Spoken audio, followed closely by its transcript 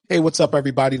Hey, what's up,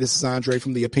 everybody? This is Andre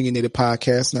from the Opinionated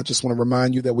Podcast, and I just want to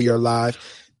remind you that we are live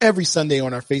every Sunday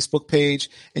on our Facebook page,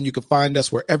 and you can find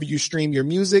us wherever you stream your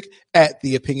music at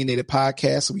the Opinionated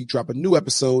Podcast. We drop a new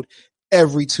episode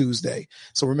every Tuesday.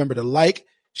 So remember to like,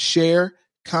 share,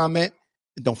 comment,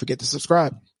 and don't forget to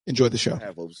subscribe. Enjoy the show.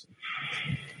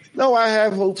 No, I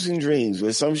have hopes and dreams,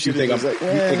 but some shit. You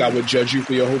think I would judge you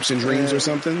for your hopes and dreams or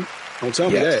something? Don't tell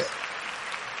me that.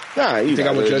 Nah, you think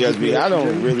I would judge me? I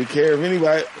don't really care if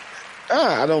anybody.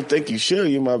 I don't think you should.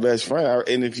 You're my best friend,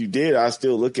 and if you did, I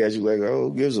still look at you like, oh,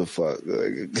 who gives a fuck?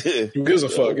 Like, who gives a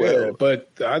fuck? Yeah, but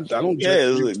I don't.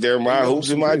 Yeah, they're my hopes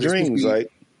and my dreams.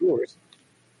 Like yours.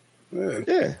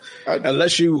 Yeah.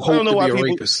 Unless you hope to be a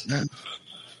rapist.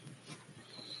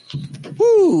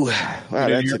 Woo! Wow,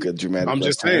 that took a dramatic. I'm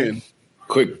just saying.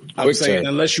 Quick saying,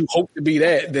 unless you hope to be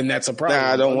that, then that's a problem.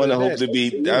 Nah, I don't want to hope to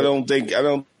be. I don't think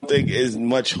as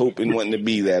much hope in wanting to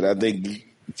be that. I think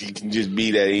you can just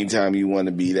be that anytime you want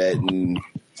to be that and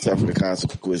suffer the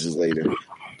consequences later.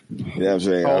 You know what I'm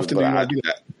saying? How often do you want to do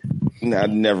that? I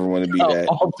never want to be that.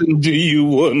 How often do you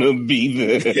want to be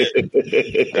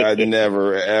that? I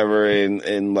never, ever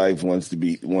in life want to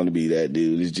be that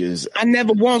dude. It's just I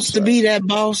never wants to be that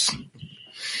boss.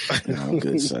 I'm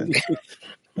good, son.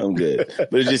 I'm good.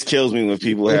 But it just kills me when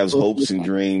people have hopes and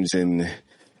dreams and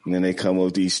then they come up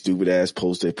with these stupid ass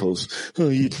posts. They post, oh,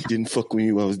 you didn't fuck with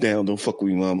me when I was down. Don't fuck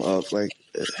with me when I'm up. Like,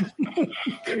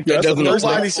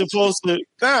 nobody's supposed to.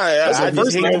 I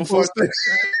just hate them fuck.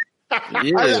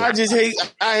 I just hate.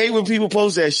 I hate when people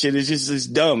post that shit. It's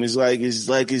dumb.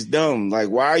 It's dumb. Like,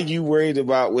 why are you worried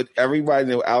about what everybody in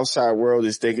the outside world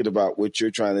is thinking about what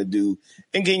you're trying to do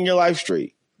and getting your life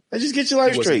straight? Just get your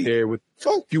life straight.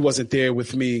 You wasn't there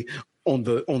with me on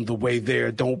the way there.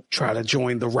 Don't try to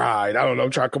join the ride. I don't know.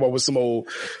 Try to come up with some old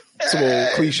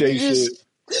cliche shit.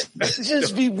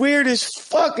 Just be weird as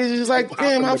fuck. It's just like,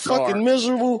 damn, how fucking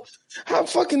miserable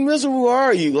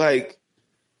are you? Like,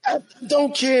 I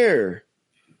don't care.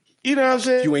 You know what I'm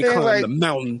saying? You ain't climbing the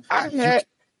mountain.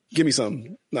 Give me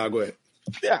something. No, go ahead.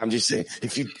 Yeah, I'm just saying,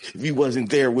 if you wasn't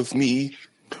there with me,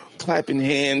 clapping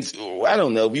hands, I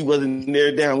don't know, if you wasn't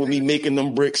there down with me making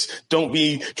them bricks, don't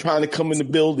be trying to come in the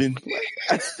building.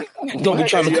 Don't be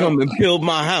trying to come and build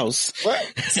my house. The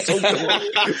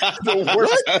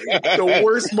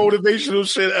worst motivational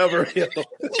shit ever.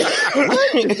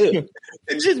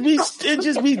 It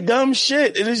just be dumb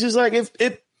shit. And it's just like,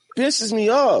 it pisses me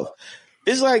off.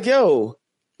 It's like, yo,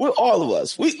 we're all of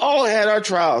us. We all had our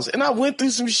trials. And I went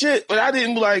through some shit, but I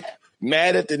didn't like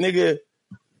mad at the nigga.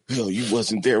 Yo, you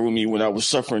wasn't there with me when I was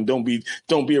suffering. Don't be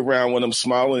around when I'm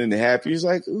smiling and happy. It's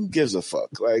like, who gives a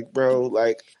fuck? Like, bro,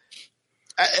 like,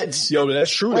 yo,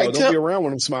 that's true. Like, though. Don't be around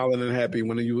when I'm smiling and happy.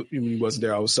 When you wasn't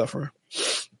there, I was suffering.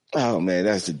 Oh man,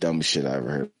 that's the dumbest shit I ever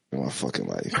heard in my fucking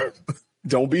life.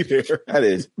 Don't be there.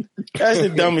 That's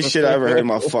the dumbest shit I ever heard in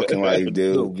my fucking life,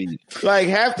 dude. Like,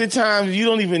 half the time you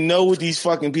don't even know what these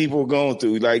fucking people are going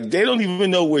through. Like, they don't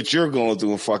even know what you're going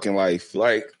through in fucking life.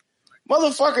 Like,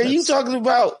 motherfucker, you talking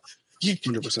about you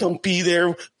 100%. Don't be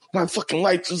there. My fucking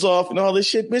lights was off and all this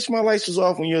shit. Bitch, my lights was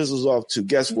off when yours was off too.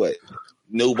 Guess what?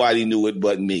 Nobody knew it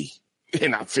but me.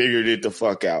 And I figured it the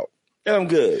fuck out. And I'm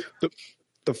good.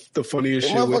 The funniest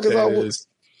shit with that is...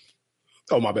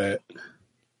 Oh, my bad.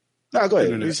 Nah, go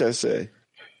ahead. You said say.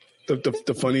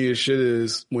 The funniest shit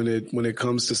is when it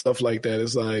comes to stuff like that,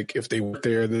 it's like, if they were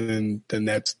there, then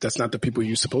that's not the people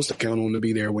you're supposed to count on to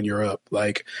be there when you're up.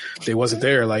 Like, they wasn't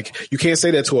there. Like, you can't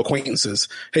say that to acquaintances.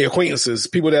 Hey, acquaintances,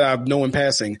 people that I know in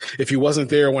passing, if you wasn't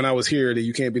there when I was here, then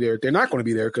you can't be there. They're not going to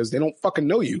be there because they don't fucking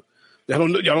know you. Y'all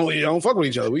don't fuck with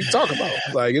each other. What are you talking about?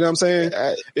 Like, you know what I'm saying?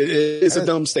 It's a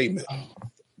dumb statement.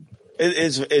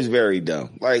 It's very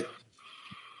dumb. Like,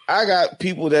 I got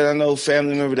people that I know,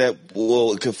 family member that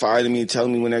will confide in me and tell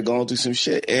me when they're going through some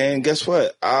shit. And guess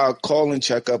what? I'll call and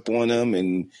check up on them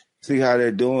and see how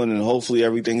they're doing. And hopefully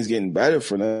everything's getting better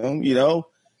for them, you know?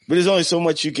 But there's only so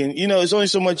much you can, there's only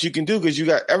so much you can do because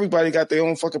everybody got their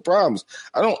own fucking problems.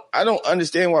 I don't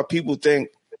understand why people think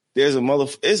there's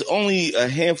it's only a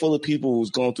handful of people who's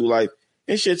going through life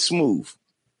and shit's smooth.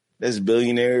 There's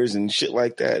billionaires and shit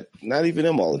like that. Not even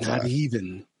them all the time. Not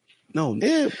even. No,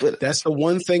 yeah, but that's the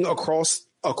one thing across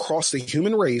the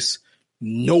human race.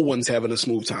 No one's having a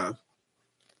smooth time.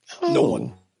 Oh. No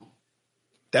one.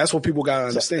 That's what people gotta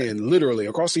understand. Literally,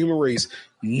 across the human race,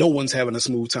 no one's having a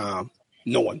smooth time.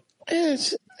 No one.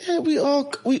 We all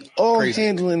Crazy.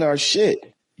 Handling our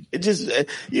shit. It just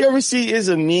you ever see is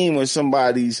a meme where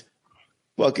somebody's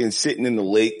fucking sitting in the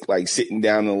lake, like sitting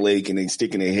down in the lake, and they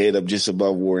sticking their head up just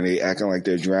above water, and they acting like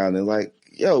they're drowning. Like,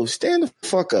 yo, stand the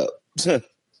fuck up.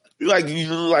 Like, you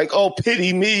like, oh,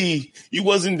 pity me. You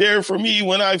wasn't there for me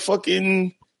when I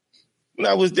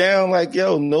was down. Like,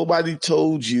 yo, nobody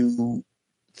told you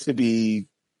to be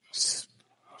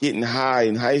getting high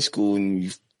in high school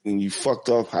and you fucked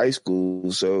off high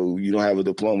school, so you don't have a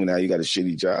diploma now. You got a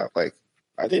shitty job. Like,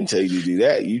 I didn't tell you to do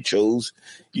that. You chose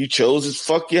to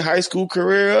fuck your high school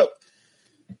career up,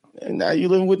 and now you're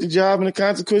living with the job and the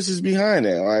consequences behind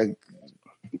that. Like,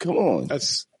 come on,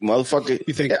 that's motherfucker.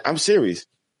 You think? Yeah, I'm serious.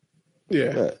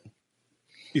 Yeah.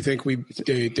 You think we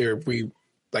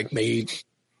like made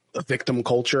a victim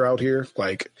culture out here?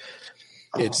 Like,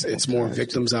 it's more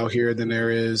victims out here than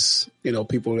there is,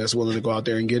 people that's willing to go out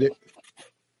there and get it.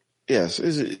 Yes,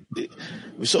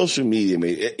 social media,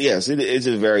 yes, it is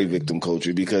a very victim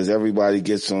culture because everybody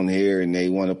gets on here and they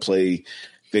want to play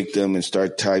victim and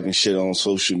start typing shit on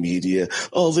social media.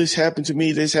 Oh, this happened to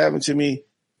me. This happened to me.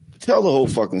 Tell the whole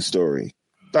fucking story.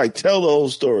 Like, tell the whole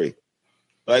story.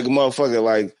 Like, a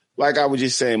motherfucker, like I was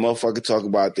just saying, motherfucker talk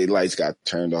about their lights got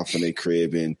turned off in their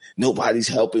crib and nobody's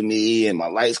helping me and my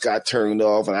lights got turned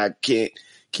off and I can't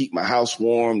keep my house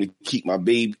warm to keep my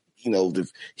baby, to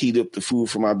heat up the food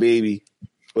for my baby.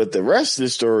 But the rest of the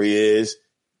story is,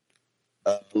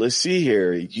 let's see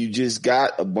here. You just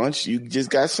got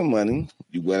some money.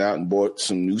 You went out and bought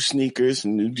some new sneakers,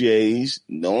 some new J's,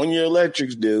 knowing your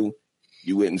electrics due.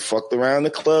 You went and fucked around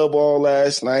the club all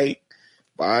last night,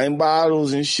 buying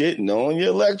bottles and shit, knowing your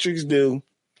electrics due.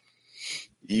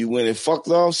 You went and fucked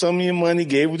off some of your money,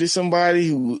 gave it to somebody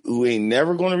who ain't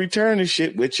never going to return the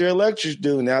shit with your electrics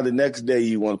due. Now the next day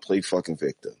you want to play fucking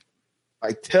victim.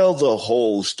 Like, tell the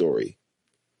whole story.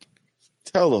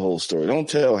 Tell the whole story. Don't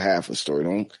tell half a story.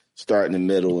 Don't start in the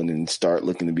middle and then start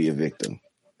looking to be a victim.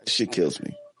 That shit kills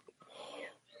me.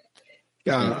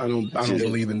 Yeah, I don't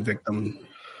believe in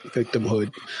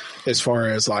victimhood as far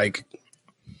as like,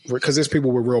 because there's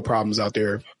people with real problems out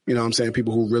there. You know what I'm saying?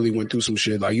 People who really went through some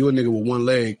shit. Like, you a nigga with one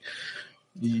leg.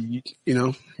 You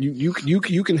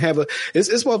can have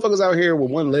it's motherfuckers out here with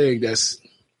one leg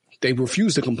they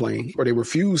refuse to complain or they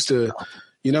refuse to,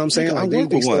 you know what I'm saying? Like,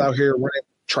 they still out here running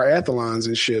triathlons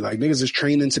and shit. Like, niggas is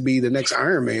training to be the next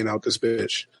Iron Man out this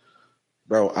bitch.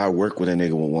 Bro, I work with a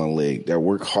nigga with one leg that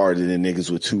work harder than niggas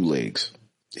with two legs.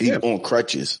 He on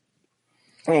crutches.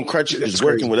 On crutches. That's is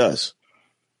working crazy. with us.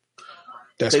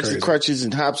 That's Takes crazy. the crutches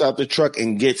and hops out the truck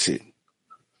and gets it.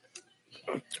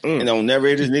 And I'll never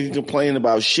hear this nigga complain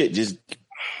about shit. Just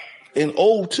and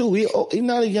old too. He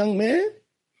not a young man.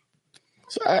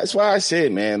 So that's why I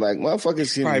said, man, like,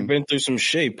 motherfuckers probably been through some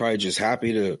shit. Probably just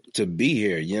happy to be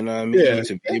here. You know what I mean? Yeah.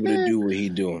 To be able to do what he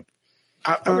doing.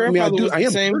 I am the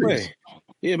same curious. way.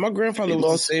 Yeah, my grandfather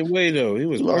was the same way though. He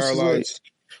was paralyzed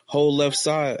whole left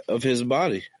side of his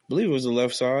body. I believe it was the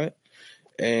left side,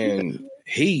 and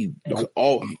you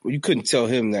couldn't tell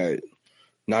him that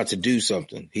not to do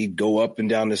something. He'd go up and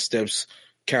down the steps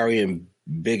carrying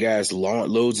big ass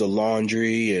loads of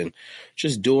laundry and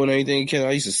just doing anything he can.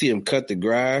 I used to see him cut the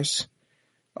grass.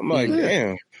 I'm like,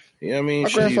 damn. You know what I mean? My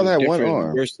grandfather had one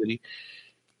arm. Diversity.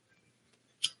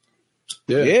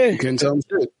 Yeah. You couldn't tell him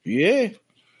shit. Yeah.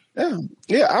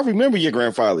 Yeah, I remember your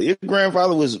grandfather. Your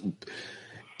grandfather was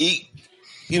he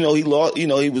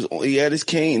had his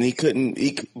cane. He couldn't,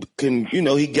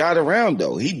 he got around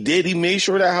though. He made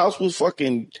sure that house was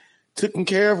fucking taken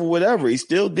care of or whatever. He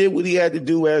still did what he had to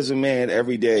do as a man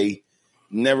every day.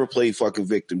 Never played fucking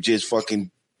victim. Just fucking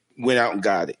went out and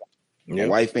got it. Yep. My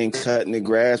wife ain't cutting the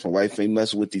grass. My wife ain't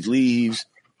messing with these leaves.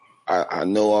 I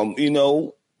know I'm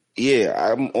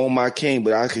on my cane,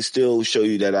 but I can still show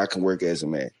you that I can work as a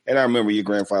man. And I remember your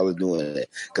grandfather doing that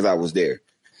because I was there.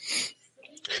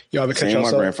 Y'all ever catch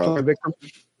yourself playing victim?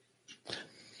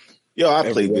 Yo,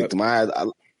 I played victim. I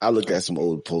look at some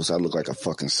old posts. I look like a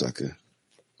fucking sucker.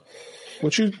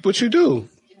 What you do?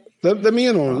 Let me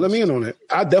in on it. Let me in on it.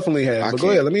 I definitely have. But go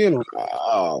ahead. Let me in on it.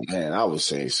 Oh man, I was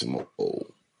saying some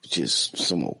old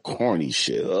corny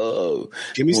shit. Oh,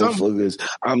 give me something.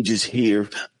 I'm just here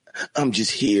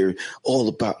all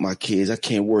about my kids. I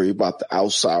can't worry about the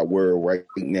outside world right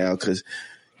now because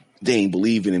they ain't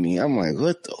believing in me. I'm like,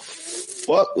 what the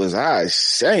fuck was I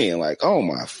saying? Like, oh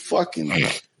my fucking,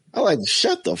 I like,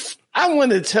 I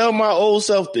want to tell my old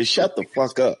self to shut the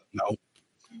fuck up. No.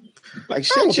 Like,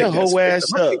 shut your whole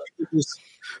ass up.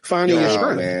 Finding your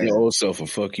strength. Man. Your old self will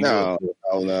fuck you up.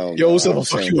 No. Your old self will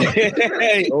fuck you up.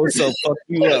 Your old self fuck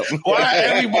you up. Why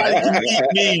everybody can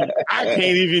beat me? I can't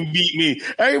even beat me.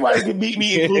 Everybody can beat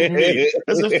me, including me.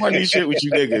 That's the funny shit with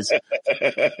you niggas.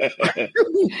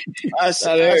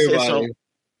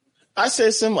 I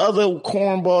said some other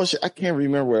cornball shit. I can't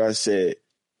remember what I said.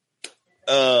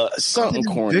 Something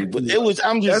corny, but it was.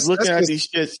 I'm just looking at these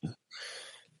shits.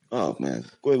 Oh man,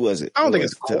 what was it? I don't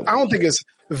think it's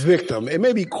victim. It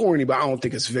may be corny, but I don't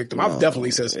think it's victim. I've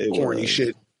definitely said some corny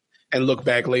shit and look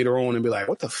back later on and be like,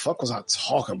 what the fuck was I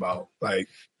talking about? Like,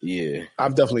 yeah,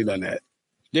 I've definitely done that.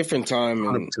 Different time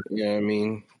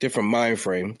and different mind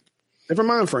frame. Different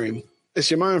mind frame.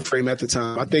 It's your mind frame at the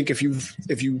time. I think if you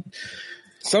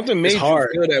something made you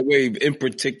feel that way in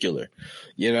particular,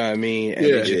 you know what I mean, and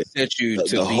it just set you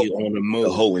to be on the move.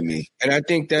 The hole in me, and I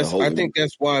think that's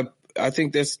why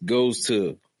this goes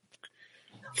to.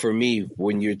 For me,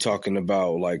 when you're talking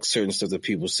about like certain stuff that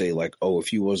people say, like, oh,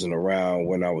 if you wasn't around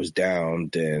when I was down,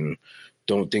 then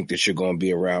don't think that you're going to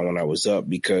be around when I was up,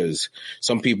 because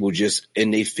some people just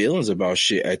in their feelings about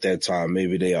shit at that time,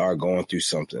 maybe they are going through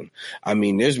something. I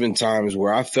mean, there's been times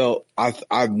where I felt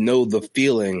I know the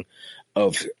feeling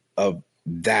of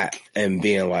that and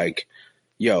being like,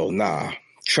 yo, nah,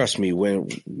 trust me,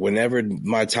 whenever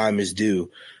my time is due,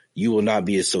 you will not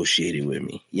be associated with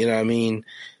me. You know what I mean?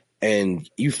 And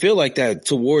you feel like that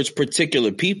towards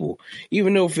particular people,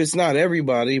 even though if it's not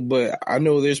everybody, but I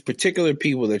know there's particular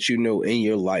people that you know in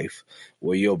your life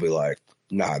where you'll be like,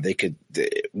 nah,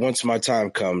 once my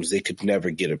time comes, they could never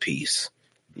get a piece.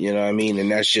 You know what I mean?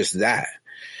 And that's just that.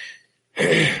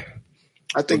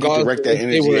 I think you direct that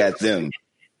energy at them.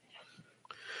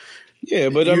 Yeah,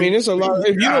 but I mean, it's a lot.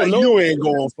 If you don't know, you ain't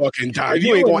going to fucking die.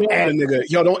 You ain't going to add a nigga.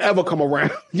 Yo, don't ever come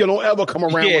around. You don't ever come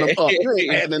around when I'm up. You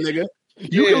ain't adding a nigga.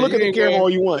 You can look at the camera all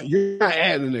you want. You're not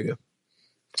adding a nigga.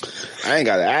 I ain't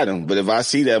got to add him, but if I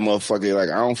see that motherfucker, like,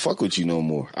 I don't fuck with you no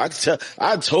more. I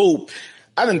done told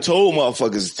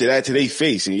motherfuckers to their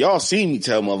face, and y'all seen me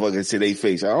tell motherfuckers to their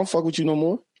face, I don't fuck with you no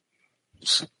more.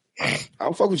 I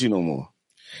don't fuck with you no more.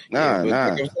 Nah.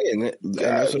 Like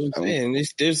that's what I'm saying.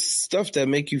 There's stuff that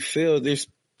make you feel. There's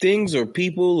things or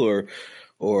people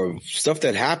or stuff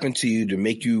that happened to you to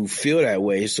make you feel that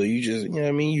way. So you just, you know what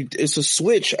I mean? It's a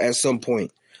switch at some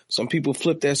point. Some people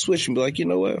flip that switch and be like, you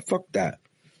know what? Fuck that.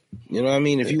 You know what I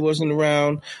mean? If you wasn't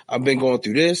around, I've been going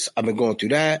through this. I've been going through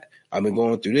that. I've been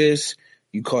going through this.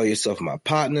 You call yourself my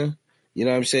partner. You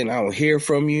know what I'm saying? I don't hear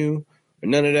from you or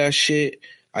none of that shit.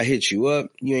 I hit you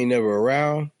up. You ain't never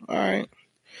around. All right.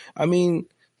 I mean,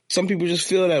 some people just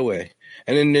feel that way.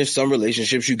 And then there's some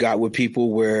relationships you got with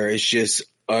people where it's just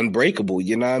unbreakable.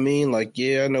 You know what I mean? Like,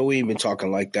 yeah, I know we ain't been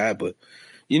talking like that, but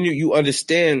you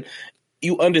understand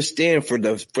for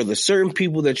the certain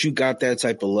people that you got that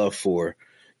type of love for,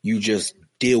 you just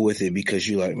deal with it because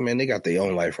you like, man, they got their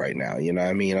own life right now. You know what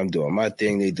I mean? I'm doing my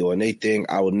thing. They doing their thing.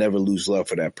 I will never lose love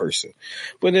for that person.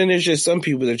 But then there's just some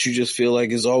people that you just feel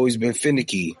like has always been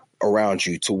finicky around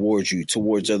you,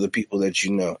 towards other people that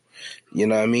you know. You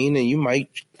know what I mean? And you might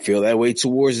feel that way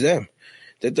towards them.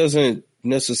 That doesn't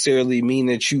necessarily mean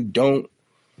that you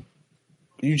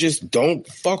just don't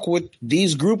fuck with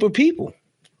these group of people.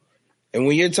 And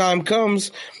when your time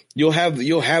comes, you'll have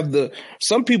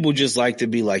some people just like to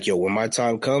be like, yo, when my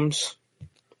time comes,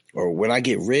 or when I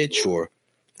get rich or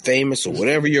famous or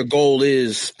whatever your goal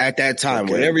is at that time,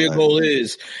 whatever your goal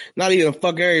is, not even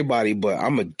fuck everybody, but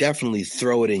I'm going to definitely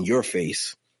throw it in your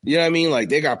face. You know what I mean? Like,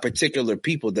 they got particular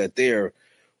people that they're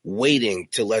waiting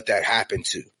to let that happen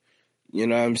to. You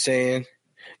know what I'm saying?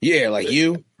 Yeah, like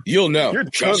you'll know. You're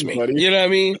Trust done, me. buddy. You know what I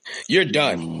mean? You're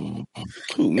done.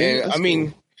 Ooh, man, And I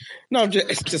mean, no, I'm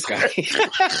just this guy.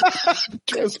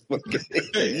 Just fucking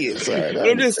idiot. Sorry, But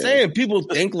I'm just saying, people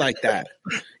think like that.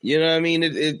 You know what I mean?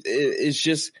 It's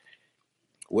just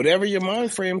whatever your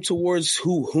mind frame towards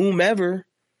whomever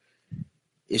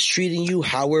is treating you,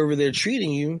 however they're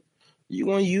treating you, you're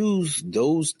gonna use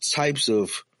those types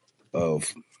of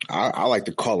I like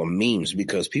to call them memes,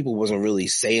 because people wasn't really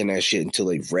saying that shit until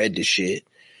they read the shit.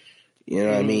 You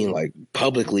know what I mean? Like,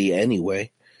 publicly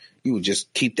anyway. You would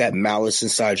just keep that malice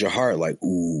inside your heart, like,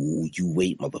 ooh, you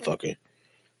wait, motherfucker.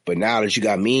 But now that you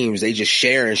got memes, they just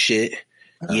sharing shit.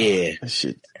 Yeah.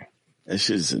 That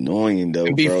shit's annoying though.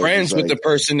 And be bro. friends with like, the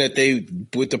person that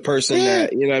that,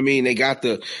 you know what I mean, they got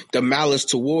the malice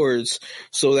towards,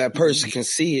 so that person can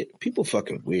see it. People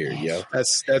fucking weird, yo.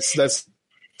 That's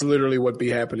literally what be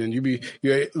happening.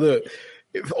 Look,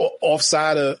 off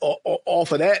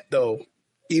of that though,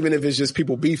 even if it's just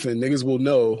people beefing, niggas will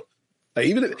know. Like,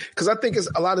 even because I think it's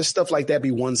a lot of stuff like that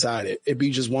be one sided. It be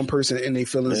just one person in their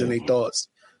feelings and their thoughts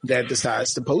that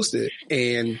decides to post it,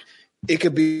 and it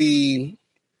could be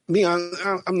me. I'm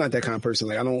not that kind of person.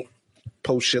 Like, I don't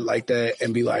post shit like that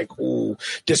and be like, "Oh,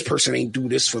 this person ain't do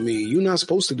this for me." You're not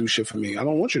supposed to do shit for me. I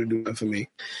don't want you to do that for me.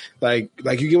 Like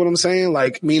you get what I'm saying?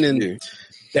 Like, meaning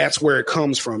that's where it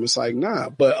comes from. It's like, nah.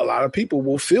 But a lot of people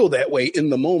will feel that way in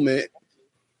the moment.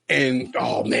 And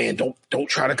oh man, don't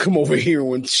try to come over here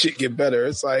when shit get better.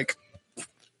 It's like,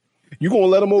 You're going to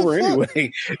let them over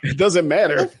anyway. It doesn't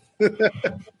matter.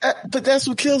 But that's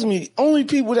what kills me. Only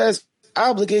people that's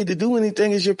obligated to do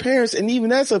anything is your parents, and even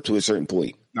that's up to a certain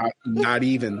point. Not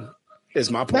even is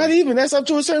my point. Not even. That's up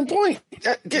to a certain point.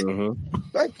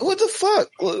 Like, what the fuck?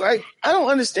 Like, I don't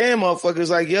understand motherfuckers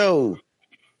like, yo,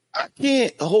 I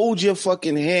can't hold your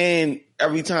fucking hand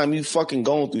every time you fucking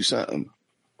going through something.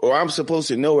 Or I'm supposed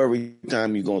to know every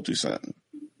time you're going through something.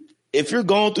 If you're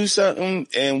going through something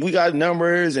and we got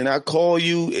numbers and I call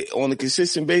you on a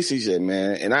consistent basis,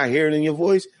 man, and I hear it in your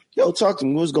voice, yo, talk to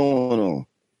me. What's going on?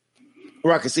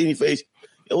 Or I can see in your face,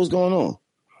 yo, what's going on?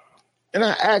 And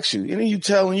I ask you, and then you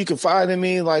tell and you confide in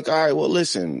me, like, all right, well,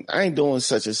 listen, I ain't doing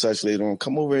such and such later on.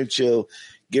 Come over and chill.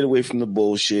 Get away from the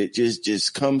bullshit.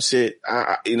 Just come sit.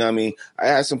 You know what I mean? I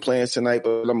had some plans tonight,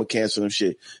 but I'm gonna cancel them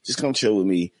shit. Just come chill with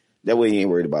me. That way you ain't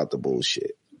worried about the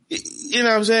bullshit. You know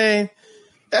what I'm saying?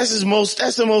 That's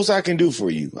the most I can do for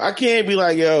you. I can't be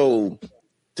like, yo,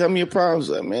 tell me your problems.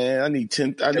 Like, man, I need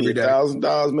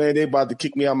 $1,000, man. They about to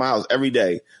kick me out of my house every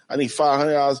day. I need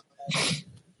 $500.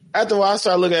 After a while, I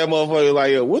start looking at motherfuckers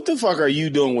like, yo, what the fuck are you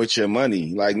doing with your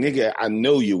money? Like, nigga, I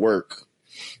know you work.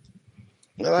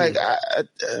 Like, I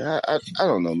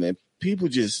don't know, man. People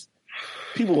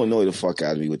annoy the fuck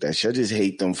out of me with that shit. I just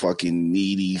hate them fucking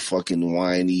needy, fucking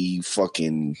whiny,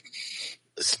 fucking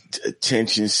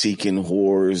attention-seeking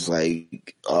whores.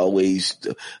 Like, always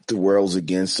the world's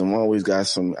against them. Always got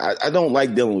some. I don't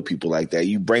like dealing with people like that.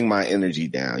 You bring my energy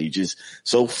down. You just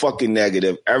so fucking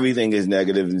negative. Everything is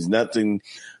negative. There's nothing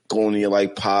going in your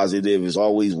life positive. It's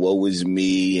always woe is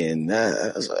me. And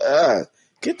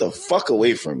get the fuck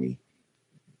away from me.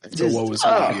 The woe was me.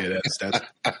 Yeah,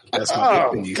 that's my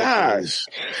opinion. Gosh.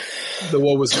 The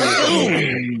woe was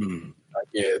me.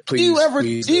 Yeah,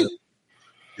 please.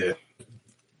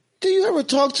 Do you ever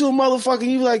talk to a motherfucker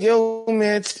and you like, yo,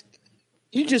 man,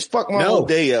 you just fucked my whole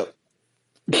day up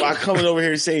by coming over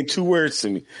here and saying 2 words to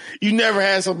me? You never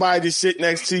had somebody just sit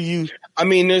next to you. I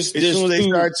mean, as soon as they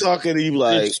start talking, you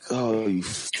like, oh, you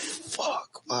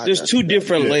fuck. There's two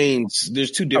different lanes.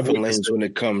 There's two different lanes when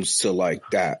it comes to like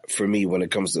that for me, when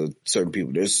it comes to certain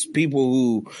people. There's people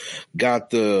who got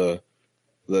the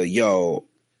yo,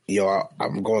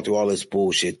 I'm going through all this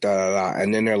bullshit,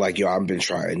 and then they're like, yo, I've been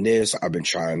trying this, I've been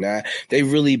trying that. They've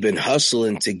really been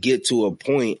hustling to get to a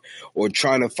point or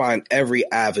trying to find every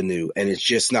avenue, and it's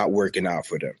just not working out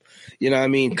for them. You know what I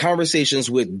mean? Conversations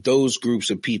with those groups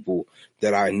of people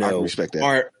that I know I respect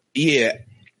that.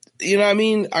 You know what I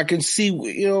mean? I can see,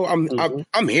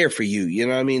 I'm here for you. You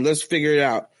know what I mean? Let's figure it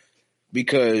out,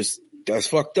 because that's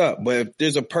fucked up. But if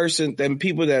there's a person, then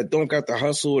people that don't got the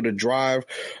hustle or the drive,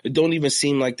 it don't even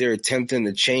seem like they're attempting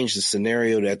to change the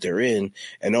scenario that they're in.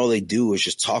 And all they do is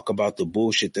just talk about the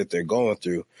bullshit that they're going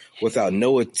through without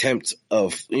no attempt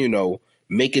of,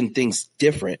 making things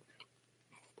different.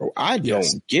 Bro, I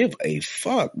don't give a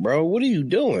fuck, bro. What are you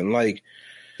doing? Like,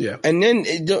 yeah. And then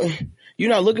you're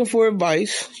not looking for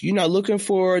advice. You're not looking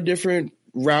for a different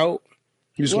route.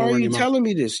 Why are you telling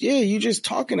me this? Yeah, you're just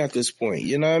talking at this point.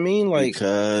 You know what I mean? Like,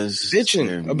 because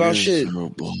bitching about shit.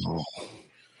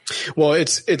 Well,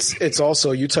 it's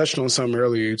also, you touched on something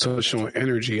earlier. You touched on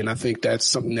energy, and I think that's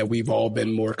something that we've all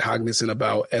been more cognizant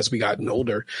about as we gotten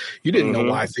older. You didn't know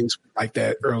why things were like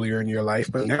that earlier in your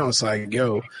life, but now it's like,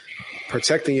 yo,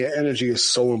 protecting your energy is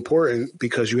so important,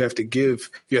 because you have to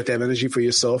have energy for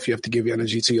yourself. You have to give your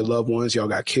energy to your loved ones. Y'all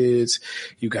got kids.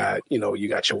 You got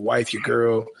your wife, your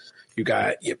girl. You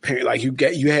got your parent. Like,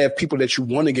 you have people that you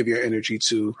want to give your energy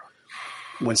to.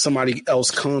 When somebody else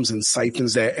comes and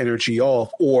siphons that energy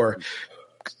off, or,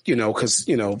 because,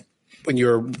 when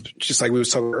you're, just like we was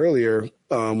talking earlier,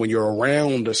 when you're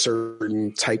around a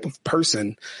certain type of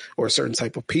person or a certain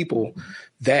type of people,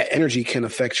 that energy can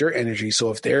affect your energy. So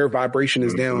if their vibration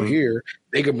is down here,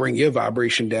 they can bring your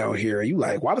vibration down here. And you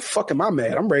like, why the fuck am I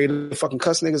mad? I'm ready to fucking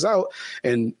cuss niggas out.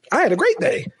 And I had a great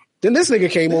day. Then this nigga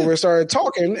came over and started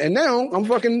talking, and now I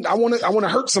want to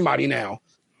hurt somebody now.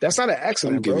 That's not an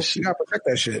accident, bro. You gotta protect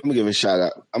that shit. I'm gonna give a shout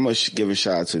out. I'm gonna give a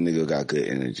shout out to a nigga who got good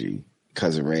energy,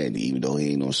 Cousin Randy. Even though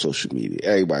he ain't on social media,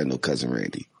 everybody know Cousin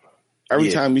Randy. Every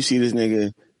time you see this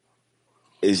nigga,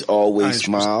 it's always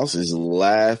smiles, it's a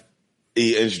laugh.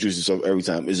 He introduces himself every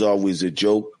time. It's always a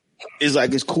joke. It's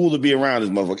like, it's cool to be around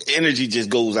this motherfucker. Energy just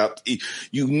goes out.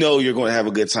 You know you're gonna have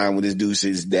a good time when this dude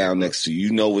sits down next to you.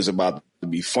 You know it's about to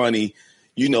be funny.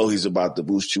 You know he's about to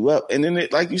boost you up. And then,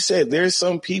 like you said, there's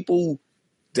some people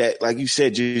that, like you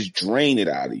said, just drain it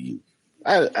out of you.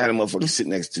 I had a motherfucker sit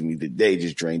next to me today,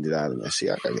 just drained it out of me. I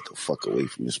said, I gotta get the fuck away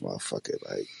from this motherfucker.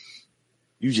 Like,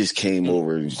 you just came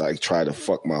over and like try to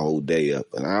fuck my whole day up.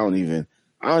 And I don't even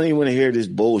want to hear this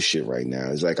bullshit right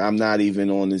now. It's like, I'm not even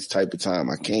on this type of time.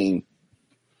 I came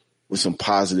with some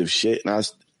positive shit. And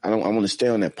I want to stay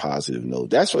on that positive note.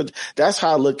 That's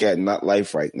how I look at not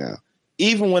life right now.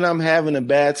 Even when I'm having a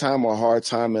bad time or hard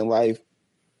time in life,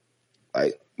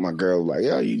 like my girl, like,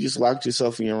 yo, you just locked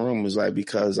yourself in your room. It's like,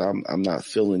 because I'm not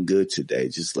feeling good today.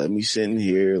 Just let me sit in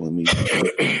here. Let me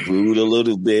brood a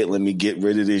little bit. Let me get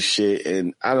rid of this shit.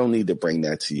 And I don't need to bring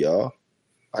that to y'all.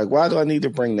 Like, why do I need to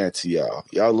bring that to y'all?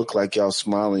 Y'all look like y'all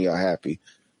smiling, y'all happy.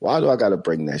 Why do I got to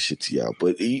bring that shit to y'all?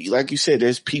 But like you said,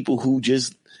 there's people who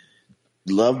just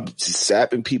love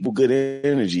sapping people good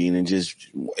energy and then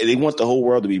they want the whole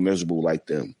world to be miserable like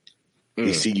them.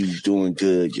 They see you doing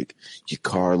good. Your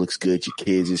car looks good. Your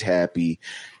kids is happy.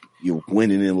 You're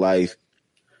winning in life.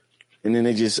 And then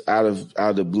they just out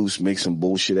of the blue make some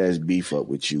bullshit ass beef up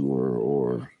with you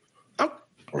or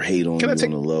hate on you on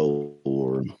the low.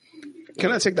 Or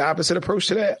can I take the opposite approach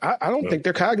to that? I don't think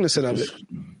they're cognizant of it.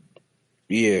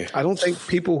 Yeah. I don't think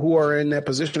people who are in that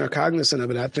position are cognizant of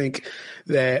it. I think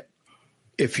that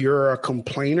if you're a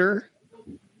complainer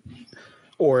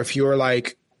or if you're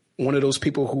like one of those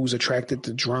people who's attracted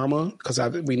to drama, because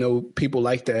we know people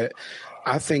like that,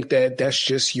 I think that that's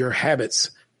just your habits.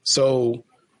 So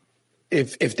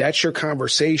if that's your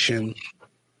conversation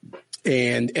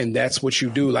and that's what you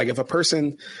do, like if a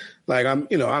person, like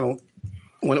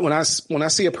when I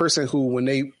see a person who, when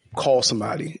they call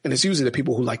somebody, and it's usually the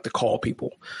people who like to call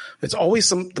people, it's always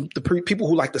the people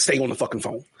who like to stay on the fucking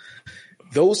phone.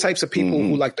 Those types of people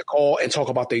who like to call and talk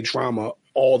about their drama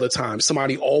all the time.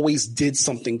 Somebody always did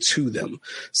something to them.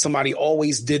 Somebody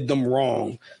always did them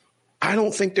wrong. I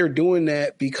don't think they're doing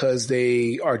that because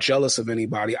they are jealous of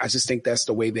anybody. I just think that's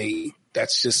the way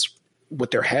that's just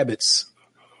what their habits,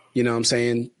 you know what I'm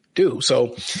saying, do.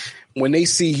 So when they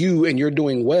see you and you're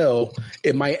doing well,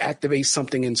 it might activate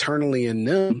something internally in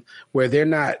them where they're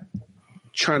not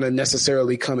trying to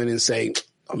necessarily come in and say,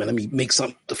 oh man, let me make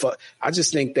something the fuck. I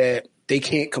just think that they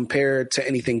can't compare to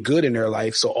anything good in their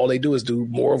life. So all they do is do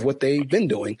more of what they've been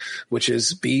doing, which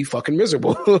is be fucking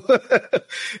miserable.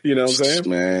 You know what I'm saying?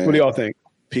 Man, what do y'all think?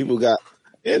 People got,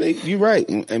 you're right.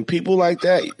 And people like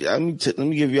that, let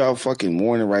me give y'all a fucking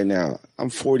warning right now. I'm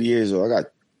 40 years old. I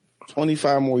got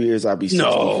 25 more years. I'll be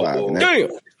 65. No, damn.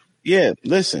 Yeah,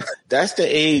 listen, that's the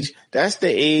age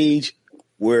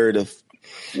where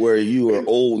you are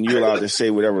old and you're allowed to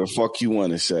say whatever the fuck you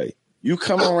want to say. You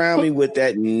come around me with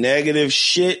that negative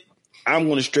shit, I'm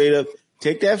going to straight up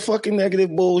take that fucking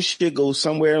negative bullshit, go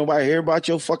somewhere, nobody hear about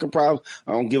your fucking problems.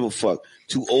 I don't give a fuck.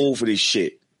 Too old for this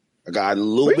shit. I got a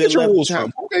little bit left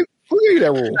time. Who gave you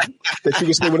that rule? That you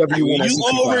can say whatever you want. You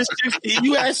over 60,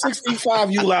 you at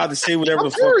 65, you allowed to say whatever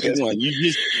the fuck you want. You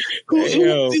just,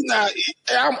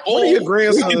 I'm old. One of your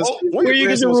grandsons,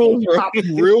 pop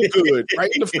you real good, right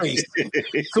in the face.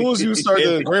 As soon as you start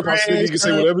the grandpa saying you can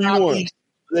say whatever you want.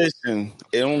 Listen,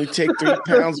 it only take 3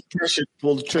 pounds of pressure to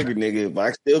pull the trigger, nigga. If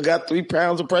I still got 3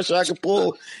 pounds of pressure I can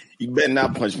pull, you better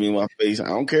not punch me in my face. I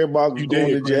don't care about you going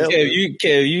to jail.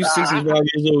 Kev, you 65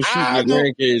 years old shooting your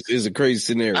grandkids is a crazy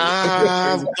scenario.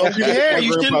 Don't care.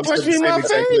 You didn't punch me in my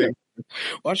face.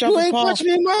 Watch out, you ain't punch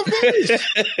me in my face.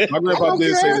 My grandpa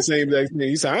did say the same exact thing.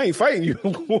 He said, I ain't fighting you.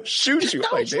 I'm going to shoot you.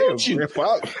 I'm like, damn,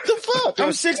 grandpa. The fuck?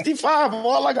 I'm 65.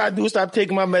 All I got to do is stop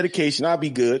taking my medication. I'll be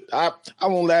good. I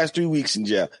won't last 3 weeks in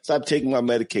jail. Stop taking my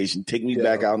medication. Take me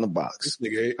back out in the box.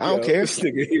 I don't care. This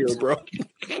nigga here, bro.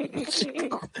 You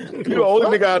the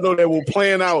only nigga I know that will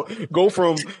plan out, go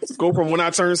from when I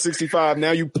turn 65,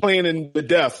 now you planning the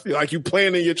death. Like you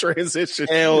planning your transition.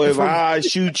 Hell, if I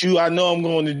shoot you, I know I'm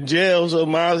going to jail. So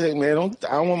Miles, hey, man, I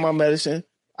don't want my medicine.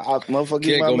 I'll motherfucker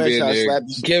get my medicine. I'll slap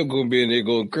you. Kev gonna be in there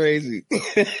going crazy.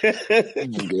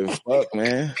 Don't give a fuck,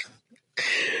 man.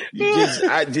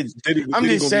 I'm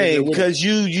just saying, because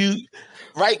you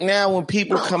right now when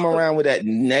people come around with that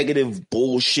negative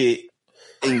bullshit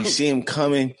and you see them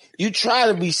coming, you try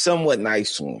to be somewhat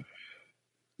nice to them.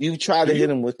 You try to hit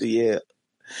them with the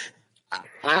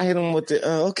I hit them with the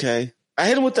okay. I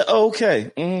hit him with the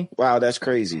okay. Wow, that's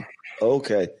crazy.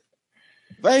 Okay.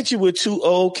 If I hit you with 2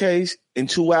 okays and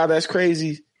 2 wow, that's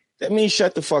crazy, that means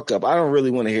shut the fuck up. I don't really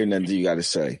want to hear nothing you got to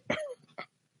say.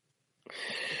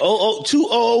 2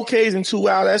 okays and 2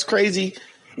 wow, that's crazy.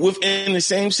 Within the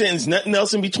same sentence, nothing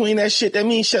else in between that shit, that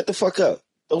means shut the fuck up.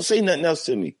 Don't say nothing else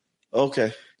to me.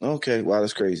 Okay. Wow,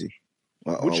 that's crazy.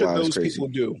 What should those people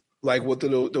do? Like what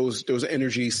those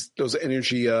energy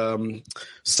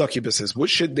succubuses, what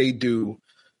should they do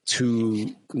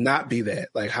to not be that?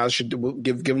 Like how should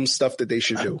give them stuff that they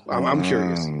should do? I'm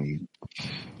curious.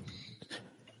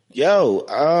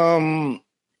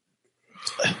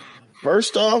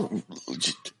 First off,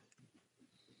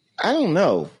 I don't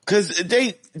know, because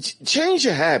they change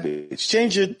your habits,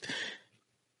 change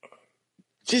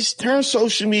just turn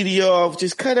social media off,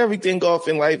 just cut everything off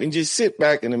in life and just sit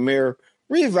back in the mirror,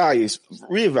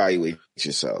 reevaluate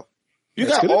yourself. You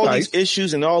got all these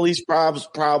issues and all these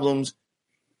problems.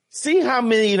 See how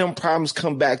many of them problems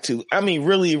come back to, I mean,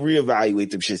 really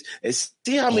reevaluate them shits and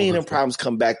see how many of them problems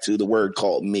come back to the word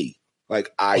called me.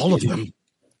 Like all of them.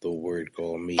 The word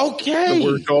called me. Okay. The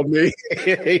word called me.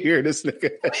 Hear this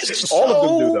nigga. All of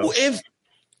them do though.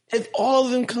 If all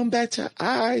of them come back to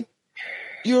I,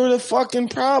 you're the fucking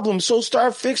problem. So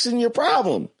start fixing your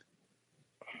problem.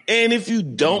 And if you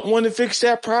don't want to fix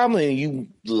that problem and you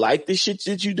like the shit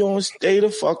that you doing, stay the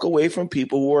fuck away from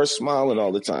people who are smiling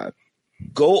all the time.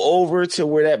 Go over to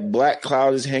where that black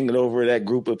cloud is hanging over that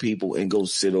group of people and go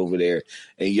sit over there.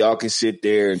 And y'all can sit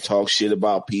there and talk shit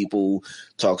about people,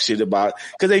 because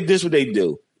this what they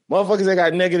do. Motherfuckers that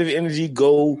got negative energy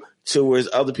go to where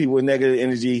there's other people with negative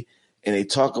energy and they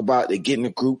get in a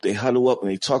group, they huddle up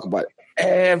and they talk about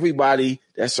everybody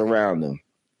that's around them.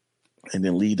 And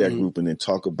then leave that group and then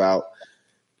talk about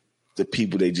the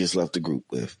people they just left the group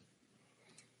with.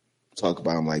 Talk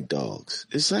about them like dogs.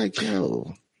 It's like,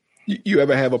 yo. You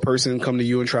ever have a person come to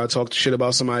you and try to talk shit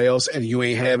about somebody else and you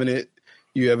ain't having it?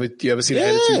 You ever see the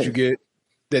attitude you get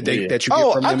that you get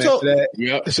from them after that?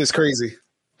 Yeah, it's just crazy.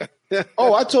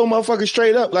 I told motherfuckers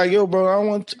straight up, like, yo, bro, I don't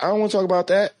want to talk about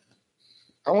that.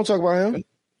 I want to talk about him.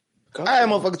 I had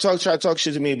motherfuckers try to talk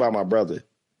shit to me about my brother.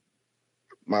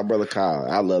 My brother Kyle,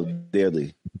 I love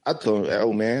dearly. I told him,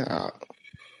 oh man,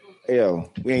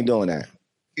 yo, we ain't doing that.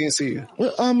 Can't see you.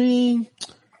 Well, I mean,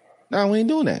 no, we ain't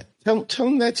doing that. Tell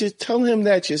him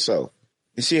that yourself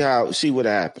and see what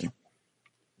happened.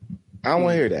 I don't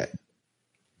want to hear that.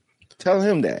 Tell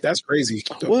him that. That's crazy.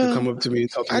 To come up to me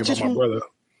and talk to me about my brother.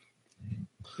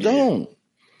 Don't.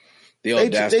 They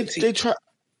try.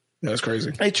 That's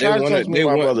crazy. They try to talk to me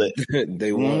about my brother.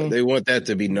 They want that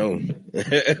to be known.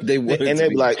 And they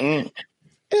be like,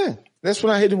 yeah. That's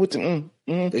when I hit him with the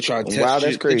They try to test. Wow,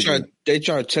 that's crazy. They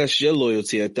try to test your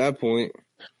loyalty at that point.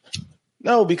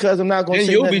 No, because I'm not going to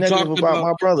say nothing negative about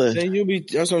my brother.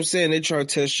 That's what I'm saying. They try to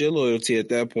test your loyalty at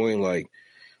that point. Like,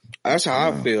 that's how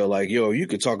I feel. Like, yo, you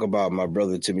could talk about my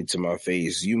brother to me to my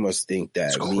face. You must think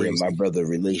that me and my brother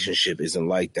relationship isn't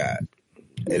like that.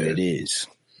 And it is.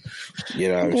 You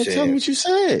know what I'm saying? Tell him what you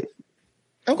said.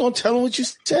 I'm going to tell him what you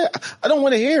said. I don't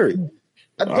want to hear it.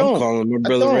 I'm calling my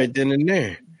brother right then and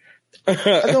there.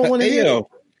 I don't want to hear it.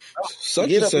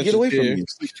 Get away from me.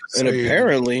 And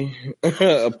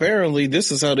apparently,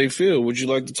 this is how they feel. Would you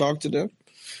like to talk to them?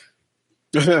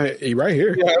 He right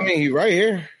here. Yeah, I mean, he right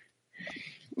here.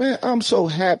 Man, I'm so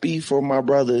happy for my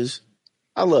brothers.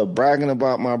 I love bragging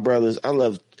about my brothers. I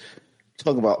love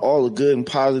talking about all the good and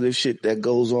positive shit that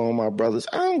goes on with my brothers.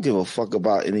 I don't give a fuck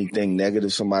about anything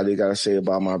negative somebody got to say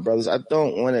about my brothers. I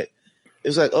don't want it.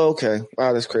 It's like, oh, okay,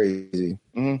 wow, that's crazy.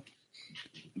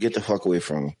 Get the fuck away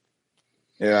from them.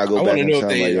 Yeah, I want to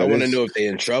know if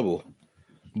they're in trouble.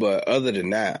 But other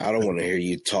than that, I don't want to hear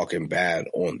you talking bad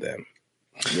on them.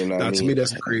 You know what I mean? To me,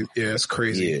 that's crazy. Yeah, it's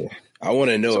crazy. Yeah, I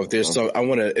want to know if there's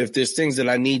if there's things that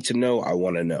I need to know. I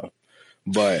want to know.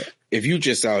 But if you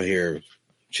just out here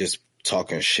just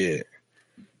talking shit,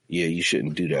 yeah, you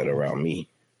shouldn't do that around me.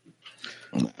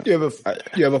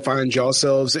 You ever find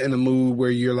yourselves in a mood where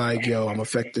you're like, yo, I'm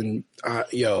affecting,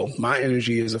 my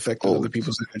energy is affecting other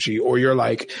people's energy, or you're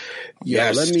like,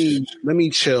 let me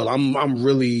chill. I'm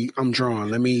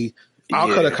drawn.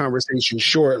 I'll cut a conversation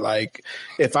short. Like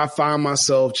if I find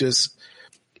myself just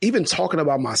even talking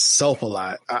about myself a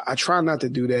lot, I try not to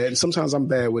do that. And sometimes I'm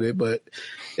bad with it, but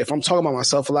if I'm talking about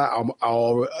myself a lot,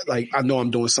 I know I'm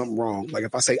doing something wrong. Like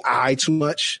if I say I too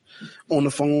much on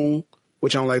the phone,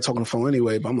 which I don't like talking on the phone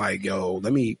anyway, but I'm like, yo,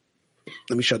 let me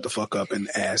shut the fuck up and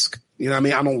ask. You know what I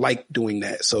mean? I don't like doing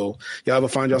that. So y'all ever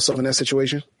find yourself in that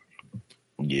situation?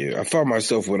 Yeah, I found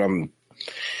myself when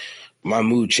my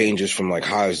mood changes from like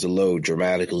highs to low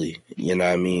dramatically. You know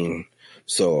what I mean?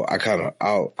 So I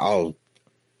I'll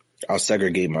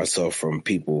segregate myself from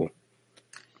people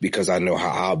because I know how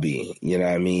I'll be. You know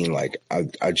what I mean? Like I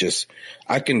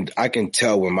can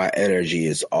tell when my energy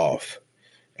is off,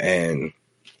 and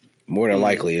more than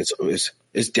likely,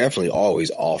 it's definitely always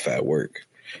off at work.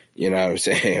 You know what I'm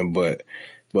saying? But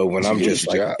when I'm just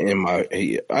like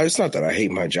it's not that I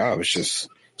hate my job. It's just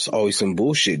it's always some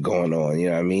bullshit going on. You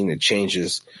know what I mean? It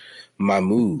changes my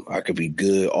mood. I could be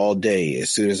good all day. As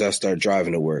soon as I start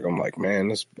driving to work, I'm like,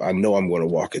 man, I know I'm going to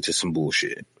walk into some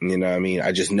bullshit. You know what I mean?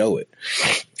 I just know it.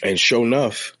 And sure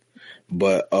enough,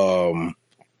 but when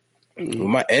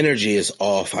my energy is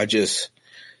off, you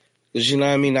know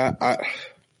what I mean?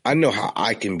 I know how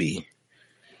I can be.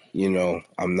 you know,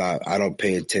 I don't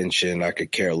pay attention. I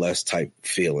could care less type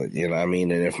feeling, you know what I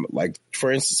mean? And if, like,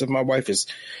 for instance, if my wife is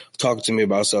talking to me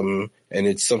about something and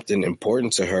it's something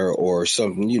important to her or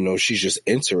something, you know, she's just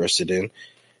interested in,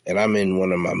 and I'm in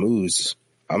one of my moods,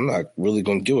 I'm not really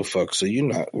going to give a fuck. So you're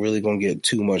not really going to get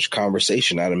too much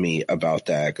conversation out of me about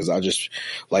that. Cause I just,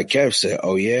 like Kev said,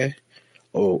 oh yeah.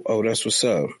 Oh, that's what's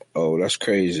up. Oh, that's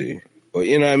crazy. Well,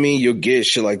 you know what I mean? You'll get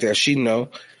shit like that. She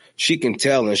can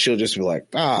tell and she'll just be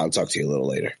like, I'll talk to you a little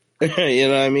later. You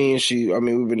know what I mean?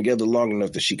 We've been together long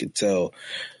enough that she could tell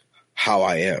how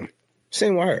I am.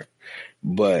 Same with her.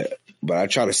 But I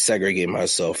try to segregate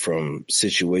myself from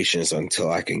situations until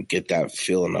I can get that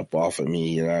feeling up off of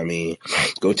me. You know what I mean?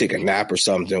 Go take a nap or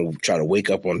something, try to wake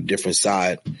up on a different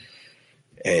side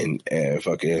and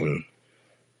fucking,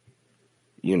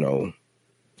 you know,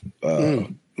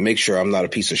 make sure I'm not a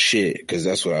piece of shit, because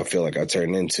that's what I feel like I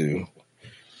turn into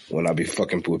when I be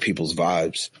fucking with people's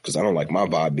vibes, because I don't like my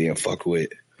vibe being fucked with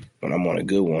when I'm on a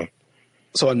good one.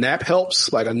 So a nap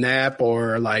helps, like a nap,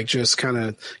 or like just kind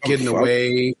of getting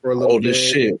away for a little bit.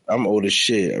 Shit. I'm old as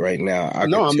shit right now. I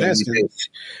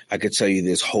could tell you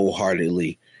this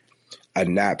wholeheartedly. A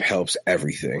nap helps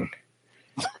everything.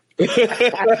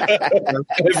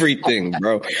 Everything,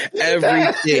 bro.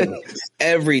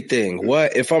 Everything.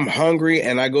 What if I'm hungry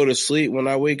and I go to sleep? When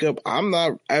I wake up, I'm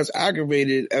not as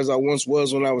aggravated as I once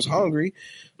was when I was hungry.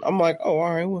 I'm like, oh,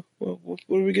 all right, what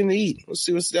are we gonna eat? Let's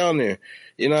see what's down there.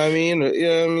 You know what I mean? You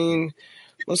know what I mean?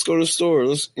 Let's go to the store.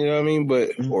 You know what I mean?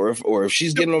 But or if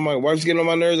she's getting on my wife's getting on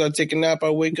my nerves, I take a nap. I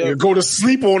wake up. You go to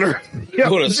sleep on her.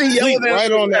 Go to sleep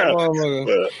right on that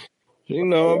motherfucker. You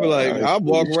know, I'll be like, I'll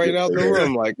walk right out the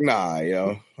room. Like, nah,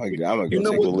 yo, I'm gonna go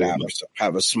take a nap or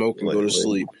have a smoke and go to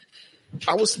sleep.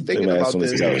 I was thinking about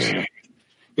this. The other day.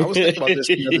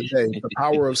 The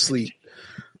power of sleep,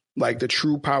 like the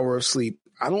true power of sleep.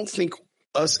 I don't think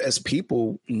us as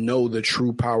people know the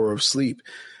true power of sleep.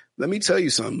 Let me tell you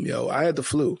something, yo. I had the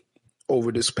flu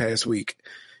over this past week,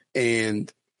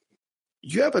 and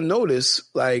you ever notice,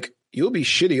 like, you'll be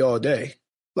shitty all day.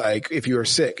 Like, if you're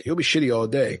sick, you'll be shitty all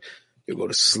day. You go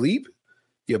to sleep,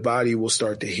 your body will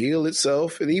start to heal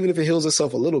itself. And even if it heals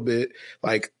itself a little bit,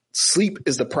 like, sleep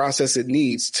is the process it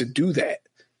needs to do that.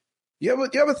 You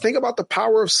ever think about the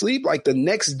power of sleep? Like, the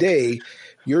next day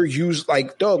you're used,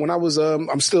 like, dog, when I was,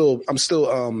 I'm still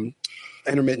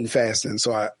intermittent fasting.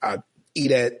 So I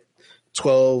eat at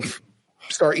 12,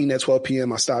 start eating at 12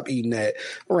 p.m. I stop eating at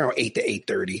around 8 to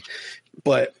 8:30.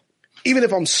 But even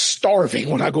if I'm starving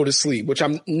when I go to sleep, which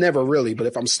I'm never really, but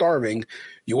if I'm starving,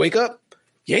 you wake up,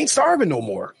 you ain't starving no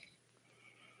more.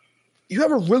 You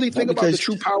ever really think about the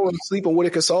true power of sleep and what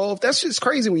it could solve? That's just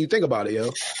crazy when you think about it,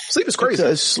 yo. Sleep is crazy.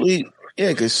 Because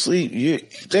sleep, you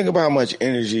think about how much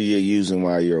energy you're using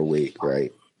while you're awake,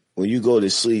 right? When you go to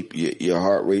sleep, your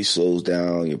heart rate slows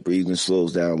down, your breathing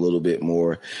slows down a little bit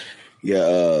more.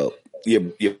 Your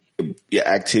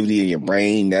activity in your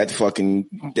brain, that's why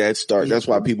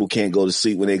people can't go to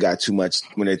sleep when they got too much,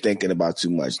 when they're thinking about too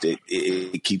much.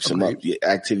 It keeps them up. Your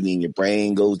activity in your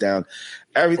brain goes down.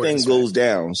 Everything goes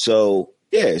down. So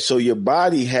your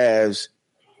body has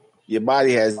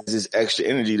this extra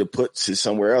energy to put to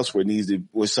somewhere else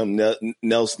where something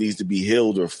else needs to be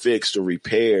healed or fixed or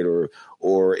repaired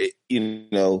or you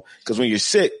know, because when you're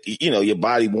sick, you know, your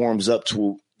body warms up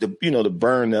to to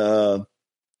burn the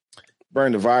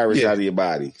virus out of your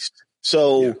body.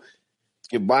 So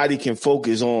your body can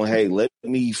focus on, hey, let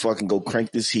me fucking go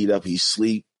crank this heat up. He's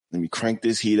asleep. Let me crank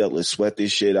this heat up. Let's sweat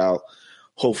this shit out.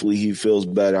 Hopefully he feels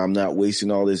better. I'm not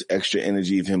wasting all this extra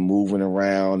energy of him moving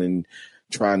around and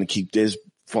trying to keep this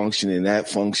function and that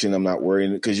function. I'm not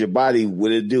worrying, because your body,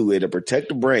 what it do? It'll protect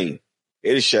the brain.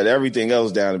 It'll shut everything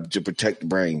else down to protect the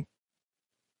brain.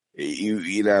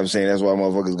 You know what I'm saying? That's why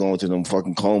motherfuckers going to them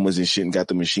fucking comas and shit and got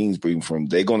the machines breathing from them.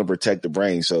 They're going to protect the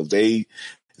brain. So if they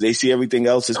see everything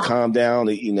else is calmed down,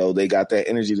 you know, they got that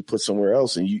energy to put somewhere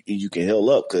else, and you can heal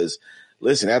up. Because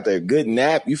listen, after a good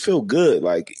nap, you feel good.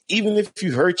 Like, even if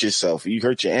you hurt yourself, you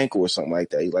hurt your ankle or something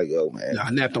like that, you're like, oh man, nah,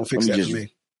 nap don't fix that for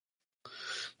me.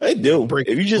 They do.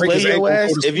 If you just lay your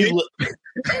ass, if you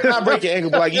not break your ankle,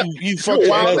 but like you fucking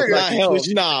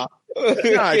nah,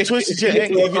 twisted your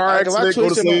ankle.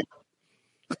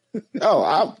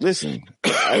 Listen,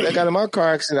 I got in my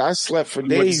car accident. I slept for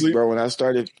days, bro. When I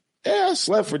started, I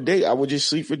slept for days. I would just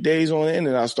sleep for days on end,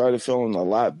 and I started feeling a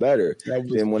lot better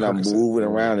than when I'm moving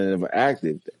around and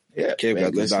active. Yeah,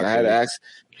 man, listen, I had an accident.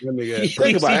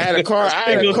 Think about it. I had a car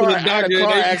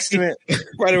accident.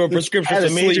 Write him a prescription. I had a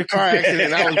for major sleep. car accident.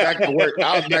 And I was back to work.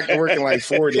 I was back to work in like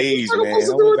 4 days, man. I was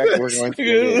back to work in like 4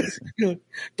 days.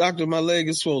 Doctor, my leg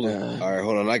is swollen. All right,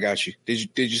 hold on. I got you. Did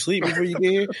you sleep before you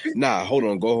get here? Nah, hold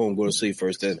on. Go home. Go to sleep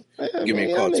first. Then give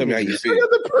me a call. Tell me how you feel. I got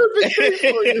the perfect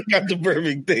thing for you. Got the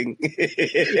perfect thing.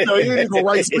 No, you ain't gonna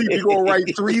write sleep. You gonna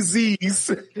write 3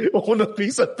 Z's on a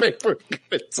piece of paper.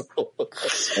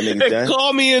 Done.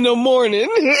 Call me in the morning.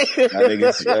 I think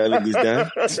it's done. I think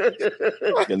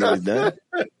it's done.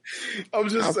 I'm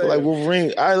just I saying. feel like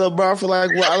Wolverine. I feel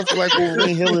like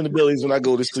Wolverine healing the abilities when I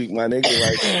go to sleep, my nigga.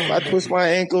 Like if I twist my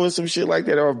ankle or some shit like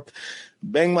that, or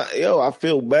bang I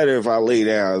feel better if I lay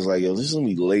down. I was like, just let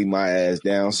me lay my ass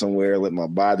down somewhere, let my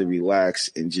body relax,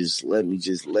 and let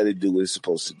it do what it's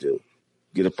supposed to do.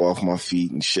 Get up off my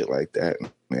feet and shit like that,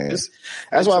 man.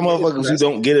 That's why motherfuckers who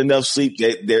don't get enough sleep,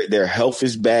 their health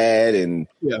is bad, and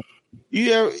you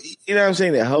know what I'm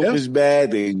saying? Their health is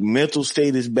bad, their mental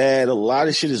state is bad. A lot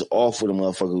of shit is off with a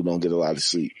motherfucker who don't get a lot of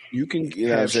sleep. You can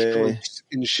know have strokes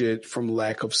and shit from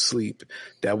lack of sleep.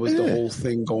 That was the whole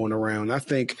thing going around. I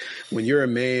think when you're a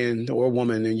man or a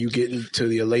woman and you get into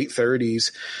your late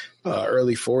 30s,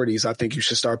 early 40s, I think you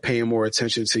should start paying more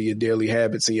attention to your daily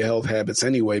habits and your health habits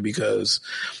anyway, because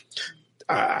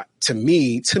to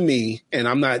me, and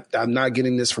I'm not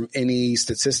getting this from any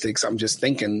statistics. I'm just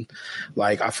thinking,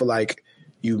 like, I feel like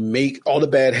you make all the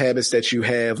bad habits that you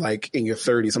have, like in your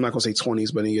 30s. I'm not gonna say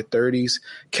 20s, but in your 30s,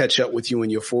 catch up with you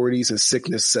in your 40s, and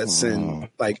sickness sets in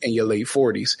like in your late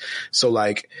 40s. So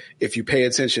like, if you pay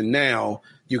attention now,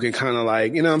 you can kind of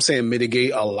like, you know what I'm saying,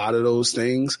 mitigate a lot of those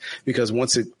things, because a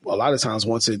lot of times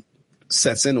once it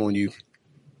sets in on you,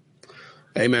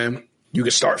 hey man, you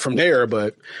can start from there,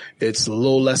 but it's a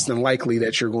little less than likely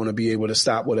that you're going to be able to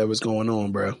stop whatever's going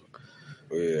on, bro.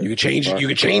 Yeah. You can change it. You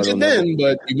can change it then,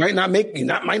 but you might not make it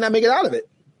out of it.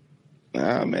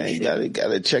 Nah, man, you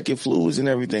gotta check your fluids and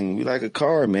everything. You like a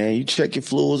car, man. You check your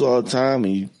fluids all the time,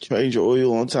 and you change your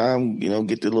oil on time. You know,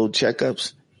 get the little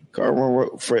checkups. Car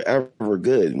won't forever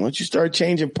good. Once you start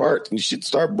changing parts, you should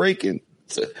start breaking.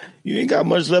 So you ain't got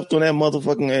much left on that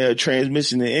motherfucking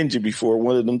transmission and engine before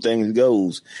one of them things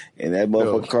goes, and that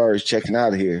motherfucking car is checking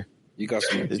out of here. You got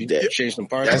some. You change some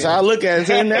parts. That's how I look at it. It's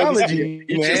an analogy,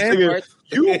 man.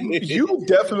 You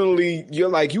definitely, you're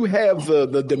like, you have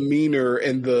the demeanor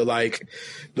and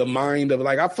the mind of,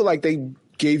 like, I feel like they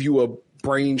gave you a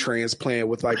brain transplant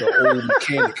with like an old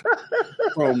mechanic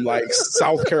from like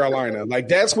South Carolina. Like,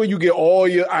 that's where you get all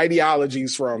your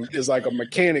ideologies from, is like a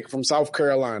mechanic from South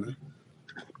Carolina.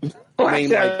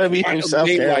 Named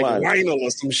like Lionel or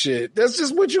some shit. That's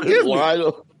just what you give me.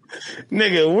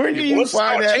 Nigga, where do you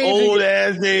find that old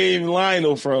ass name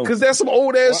Lionel from? Because that's some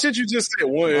old ass shit you just said.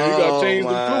 Well, you got to change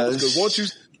the fluids, because once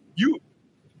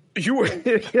you were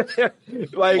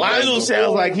like, Lionel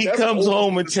sounds like he comes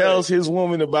home and tells his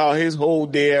woman about his whole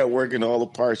day at work and all the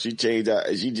parts she changed out.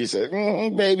 And she just said,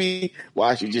 baby,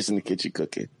 why she just in the kitchen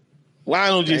cooking?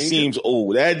 Lionel just seems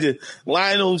old.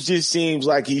 Lionel just seems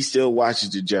like he still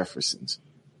watches the Jeffersons.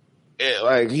 Yeah,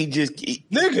 like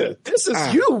nigga, this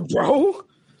is you, bro.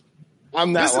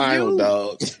 I'm not Lionel,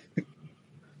 dog.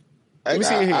 Let me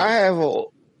see your hands. I have a.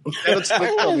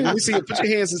 Let me see it. Put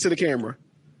your hands into the camera.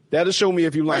 That'll show me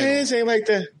if you Lionel. My hands ain't like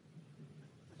that.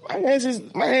 My hands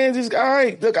is all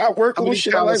right. Look, I work on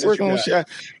shit. I like working on shit.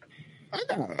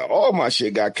 All my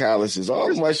shit got calluses.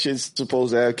 All my shit's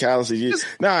supposed to have calluses.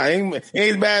 Nah, ain't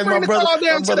as bad as my brother.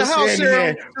 Down to the house,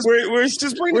 Cheryl.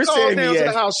 Just bring the call down to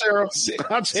the house, Cheryl.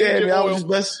 Sammy, I was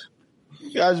best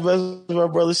with my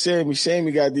brother Sammy.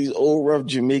 Sammy got these old rough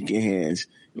Jamaican hands.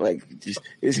 Like, just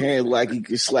his hand like he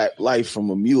could slap life from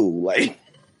a mule. Like,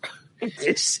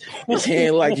 his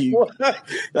hand like he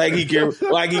can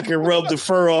rub the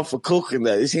fur off a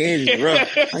coconut. His hands is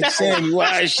rough. Like, Sammy,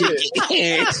 why is shit?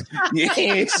 Your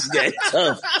hands is that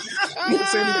tough.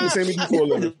 Sammy before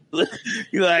living.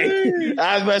 You like,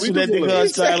 I was messing with that nigga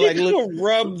outside. Like, look,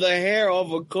 rub the hair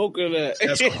off a coconut.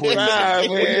 That's crazy. Nah,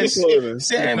 man.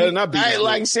 Sammy, I ain't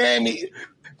like Sammy.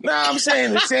 Nah, I'm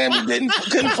saying that Sammy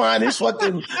couldn't find his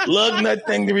fucking lug nut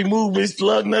thing to remove his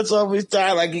lug nuts off his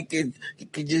tie. Like, he could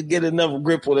just get enough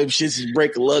grip on them shits and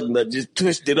break a lug nut, just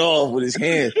twist it off with his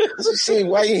hand. I'm saying,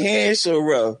 why your hands so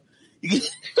rough? I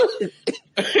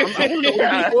don't know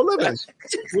what for a living.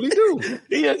 What do you do?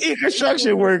 He a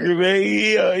construction worker, man.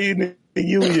 He in the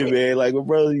union, man. Like, my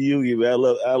brother's in the union, man. I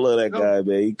love that guy,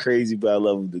 man. He crazy, but I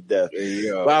love him to death.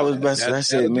 But I was messing. I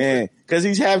said, man, because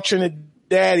he's half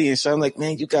Trinidadian, so I'm like,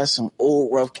 man, you got some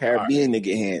old rough Caribbean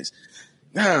nigga hands.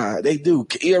 Nah, they do.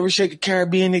 You ever shake a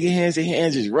Caribbean nigga hands? Their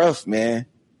hands is rough, man.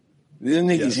 Them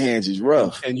niggas' hands is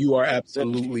rough. And you are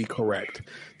absolutely correct.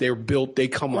 They're built, they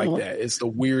come like that. It's the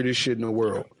weirdest shit in the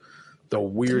world.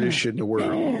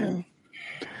 Damn.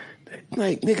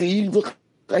 Like, nigga, you look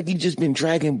like you just been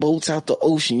dragging boats out the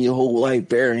ocean your whole life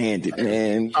barehanded,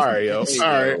 man. All right, yo. All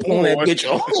right. Pulling that bitch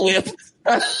all the way up.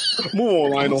 Move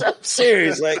on, Lionel. I'm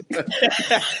serious, like,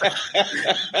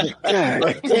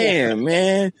 God damn,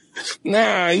 man.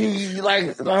 Nah, you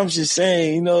like, I'm just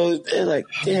saying, you know, they're like,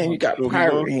 damn, you got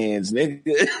pirate hands,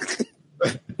 nigga.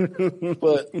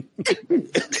 But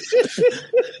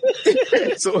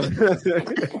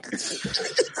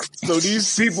so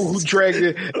these people who drag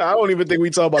it, I don't even think we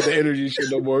talk about the energy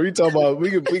shit no more. We talk about we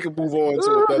can move on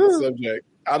to another subject.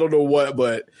 I don't know what,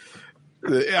 but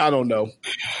I don't know.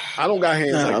 I don't got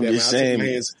hands like I'm that. Just man.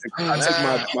 saying. I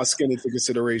take my skin into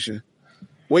consideration.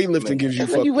 Weightlifting gives you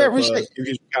fucked up, gives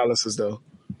you calluses though.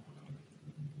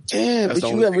 Yeah, That's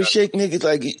but you ever shake niggas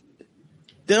like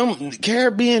them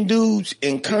Caribbean dudes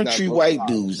and country white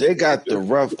dudes? They got the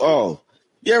rough. Oh,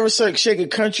 you ever shake a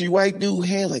country white dude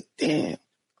hand? Like, damn,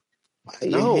 why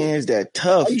your hands that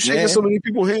tough? Why you shaking so many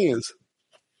people's hands?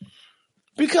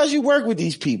 Because you work with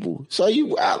these people. So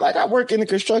I work in the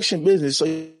construction business. So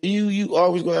you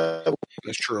always gonna have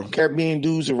That's true. Caribbean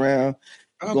dudes around.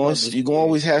 You're gonna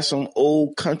always have some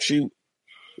old country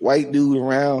white dude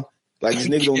around. Like, this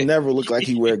nigga don't never look like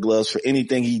he wear gloves for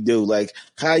anything he do. Like,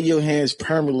 how your hands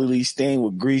permanently stained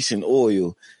with grease and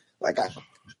oil. Like, I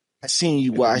seen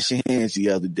you wash your hands the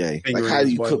other day. Like, how do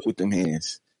you cook with them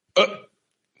hands?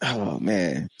 Oh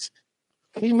man,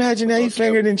 can you imagine how he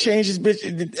fingered and changed his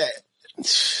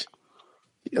bitch?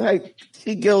 Like,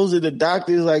 he goes to the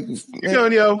doctor, like,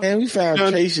 man, we found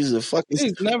traces of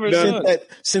fucking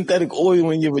synthetic oil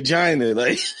in your vagina.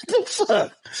 Like, what the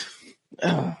fuck?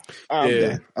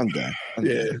 I'm done.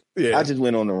 Yeah. I just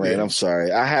went on the rant. I'm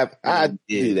sorry. I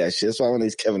do that shit. That's why when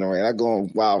it's Kevin Durant, I go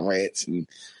on wild rants and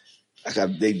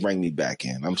they bring me back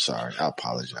in. I'm sorry. I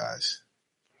apologize.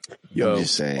 Yo, I'm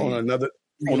just saying.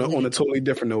 On a totally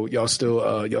different note, y'all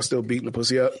still beating the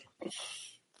pussy up?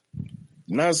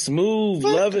 Not smooth,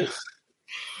 love it.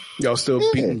 Y'all still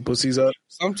beating pussies up?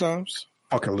 Sometimes.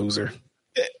 Fucking loser.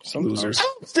 Losers.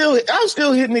 I'm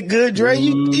still hitting it good, Dre.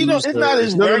 You know, it's not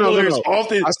as regular as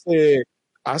often.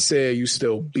 I said you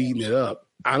still beating it up.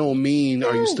 I don't mean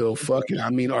are you still fucking. I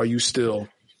mean, are you still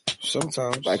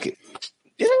sometimes like it?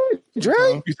 Yeah,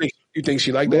 Dre. You think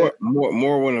she like that?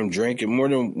 More when I'm drinking. More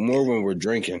when we're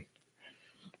drinking.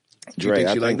 Dre,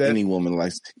 I think any woman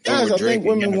likes. Guys, I think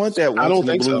women want that. I don't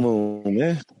think so. Moon,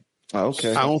 yeah. Oh,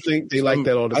 okay. I don't think they like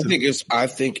that all the time.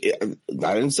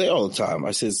 I didn't say all the time.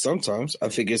 I said sometimes. I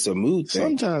think it's a mood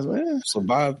thing. Sometimes, man. It's a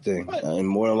vibe thing. And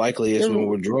more than likely it's when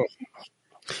we're drunk.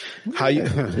 How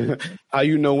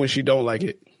you know when she don't like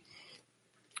it?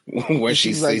 When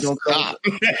she's like, don't stop.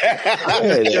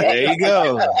 There you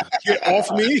go. Get off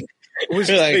me. When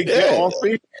she like, get off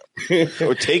me.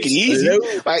 Or take it easy.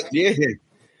 Like, yeah.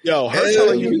 Yo, her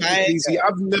telling you to take it easy.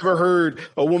 I've never heard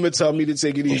a woman tell me to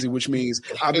take it easy, which means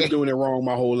I've been doing it wrong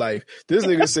my whole life. This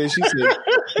nigga said, she said,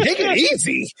 take it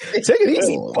easy. Take it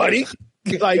easy, buddy.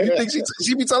 Like, you think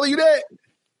she be telling you that?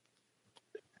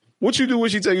 What you do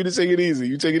when she tell you to take it easy?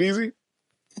 You take it easy?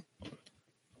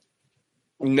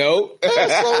 No. Keep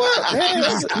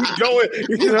going.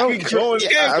 Keep going.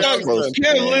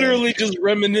 Ken literally just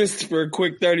reminisced for a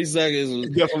quick 30 seconds.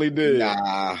 Definitely did.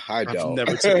 Nah, I don't. I've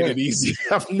never taken it easy.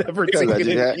 I've never taken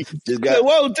it easy.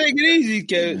 Whoa, take it easy,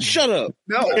 Ken. Shut up.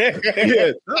 No.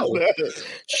 Yeah, no.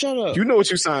 Shut up. You know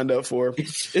what you signed up for.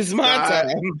 It's my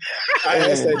time. I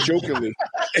asked that jokingly.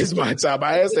 It's my time.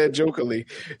 I asked that jokingly.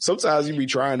 Sometimes you be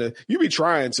trying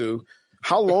to.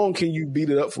 How long can you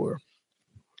beat it up for?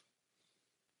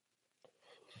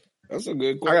 That's a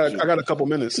good question. I got a couple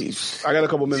minutes.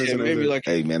 Yeah, maybe like,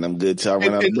 hey man, I'm good till I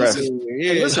run out of breath.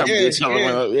 I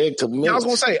was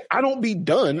gonna say I don't be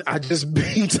done. I just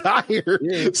be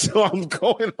tired, so I'm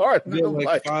going hard.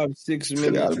 Like 5-6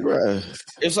 minutes.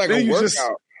 It's like a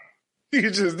workout.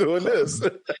 You're just doing this.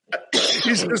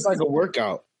 It's just like a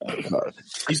workout.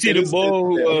 You see the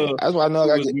bull who that's why I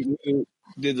know I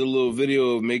did the little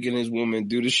video of making his woman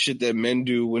do the shit that men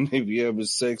do when they be having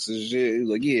sex and shit. He's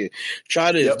like, yeah,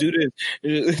 try this, do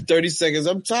this. 30 seconds.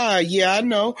 I'm tired. Yeah, I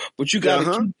know, but you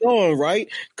gotta keep going, right?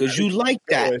 Because you like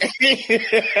that.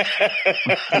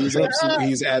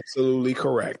 He's absolutely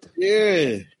correct.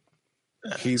 Yeah.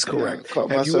 He's correct. I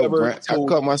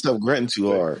caught myself grunting too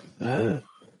hard. I'm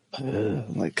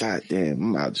like, God damn,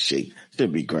 I'm out of shape.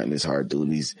 Shouldn't be grunting this hard doing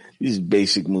these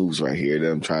basic moves right here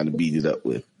that I'm trying to beat it up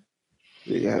with.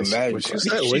 Yeah, she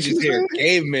just hear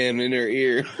caveman in her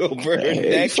ear over her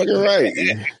neck. Fucking right.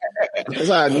 That's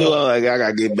how I knew I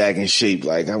gotta get back in shape.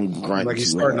 Like I'm grinding. Like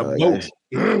he's starting a boat.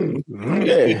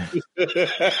 Yeah.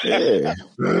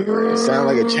 Sound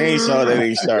like a chainsaw that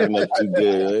ain't starting up too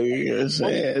good. You know what I'm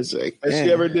saying? It's like, Has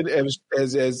she ever did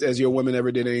as your women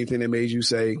ever did anything that made you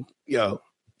say, "Yo,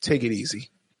 take it easy"?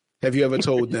 Have you ever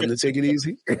told them to take it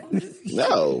easy?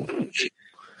 No.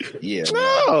 Yeah.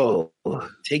 No.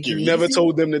 Take it You easy. never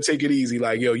told them to take it easy.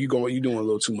 Like, yo, you doing a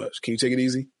little too much. Can you take it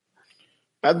easy?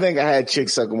 I think I had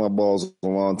chicks sucking my balls a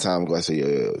long time ago. I said,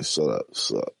 yo, shut up.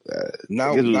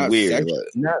 No, it was not weird.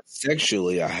 not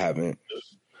sexually. I haven't.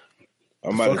 I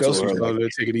might have Fuck else told her you like, to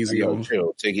take it easy, yo, yo.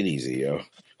 chill, take it easy, yo.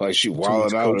 Like she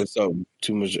wilding out or something.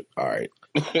 Too much. All right.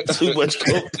 Too much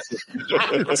coke.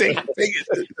 take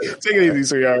it easy,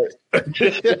 sweetheart.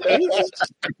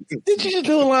 Did you just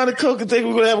do a lot of coke and think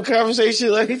we're gonna have a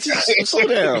conversation? Like, just slow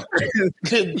down.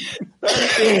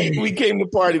 We came to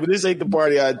party, but this ain't the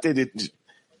party I did it.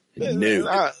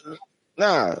 No.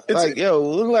 Nah. Like,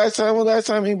 yo, when last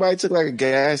time anybody took like a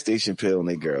gas station pill on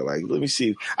their girl? Like, let me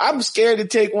see. I'm scared to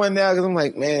take one now because I'm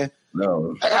like, man,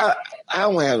 No. I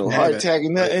don't want to have no heart attack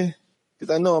or nothing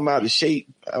because I know I'm out of shape.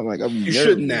 I'm like, You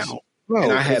shouldn't now. No,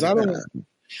 And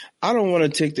I don't want to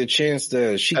take the chance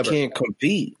that she can't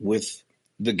compete with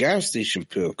the gas station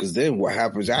pill because then what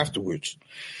happens afterwards?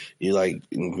 You like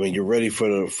when you're ready for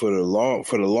the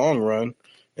long run,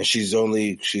 and she's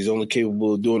only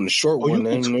capable of doing the short one.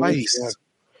 Then twice.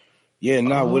 Yeah,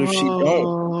 nah. What if she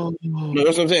don't? No,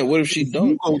 that's what I'm saying. What if she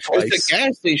don't? It's the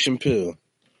gas station pill,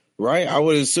 right? I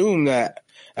would assume that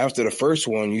after the first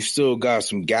one, you still got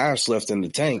some gas left in the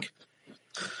tank.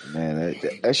 Man,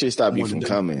 that should stop you from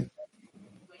coming.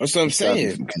 That's what I'm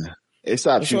saying. It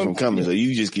stops you from coming, so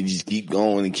you just can keep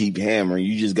going and keep hammering.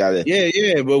 You just gotta,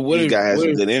 But what you if gotta have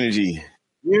some good energy?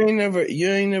 You ain't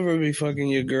never be fucking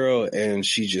your girl and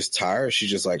she just tired.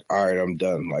 She's just like, all right, I'm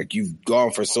done. Like you've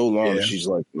gone for so long. Yeah. She's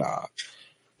like, nah.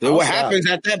 Then what happens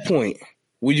at that point?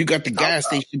 When you got the gas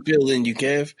station pill in you,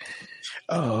 Kev?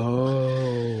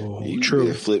 Oh, you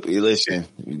true. Flip. Listen,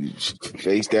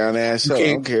 face down, ass up.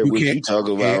 I don't care what you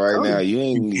talking about right now.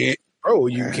 You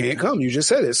can't come. You just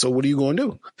said it. So what are you going to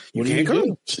do? You can't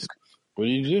come. What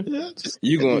do you do? Yeah,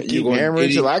 you going to hammer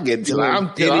until I get until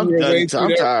I'm done.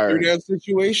 I'm tired. Through that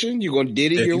situation, you going to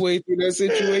diddy your way through that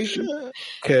situation?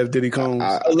 Kev Diddy Combs,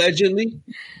 allegedly.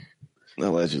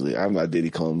 Allegedly, I'm not Diddy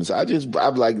Combs.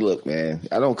 I'm like, look, man,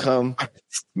 I don't come.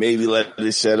 Maybe let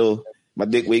it settle. My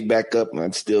dick wake back up, and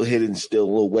I'm still hitting, still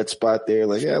a little wet spot there.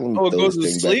 Like, yeah, it goes to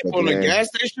sleep on a gas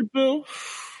station pill.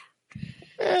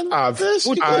 Man, I've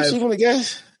sleep on the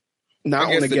gas.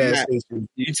 Not on the gas station.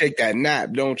 You take that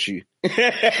nap, don't you?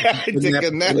 Take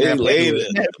a nap later.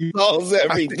 Solves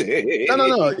everything.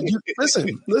 No.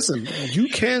 Listen. You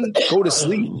can go to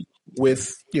sleep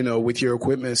with your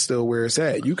equipment still where it's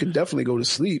at. You can definitely go to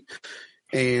sleep,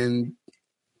 and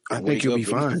I think you'll be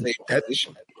fine.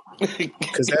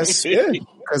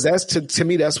 Because that's to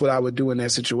me, that's what I would do in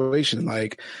that situation.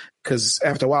 Like, because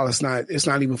after a while, it's not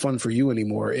even fun for you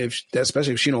anymore.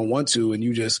 Especially if she don't want to, and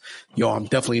you just, I'm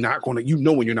definitely not going to.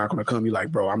 When you're not going to come, you're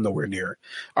like, bro, I'm nowhere near it.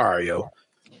 All right,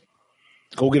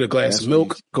 go get a glass of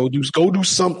milk. Go do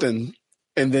something,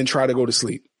 and then try to go to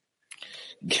sleep.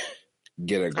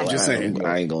 Get a glass. I'm just saying,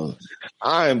 I ain't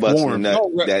busting a nut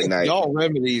that night. Y'all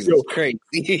remedies is crazy.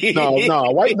 No,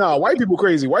 white people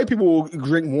crazy. White people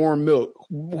drink warm milk.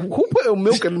 Who put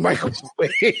milk in the microwave?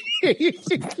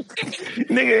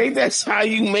 Nigga, ain't that how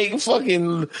you make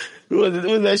fucking what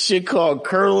that shit called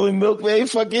curdling milk? Man,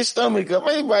 fuck your stomach up.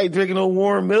 Anybody drinking no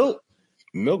warm milk?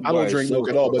 I don't drink milk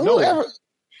at all, but no.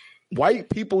 White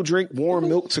people drink warm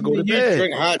milk to go to bed.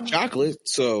 Drink hot chocolate,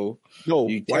 so no.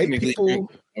 White people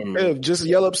just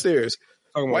yell upstairs.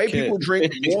 White people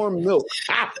drink warm milk.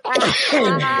 I'm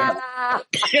gonna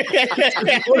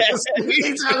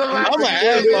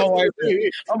ask my wife.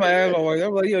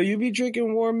 I'm like, yo, you be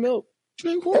drinking warm milk?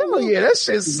 Drink warm milk? Yeah, that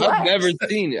shit slaps.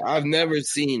 I've never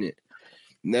seen it.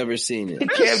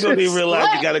 Cam don't even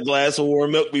realize he got a glass of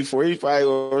warm milk before he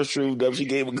probably shroomed up. She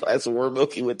gave him a glass of warm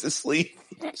milk. He went to sleep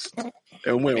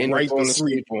and went right to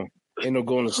sleep. Ain't no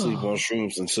going to sleep on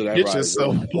shrooms until that Get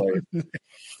yourself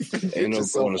Ain't no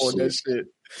going to sleep. That shit.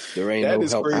 There ain't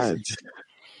no help.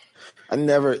 I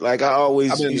never, I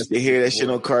always used to hear that shit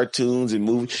on cartoons and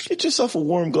movies. Get yourself a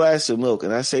warm glass of milk.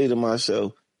 And I say to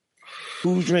myself,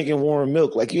 who's drinking warm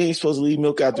milk? Like, you ain't supposed to leave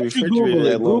milk out the refrigerator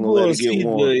that long and let it get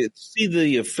warm. See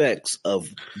the effects of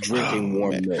drinking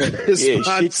warm milk.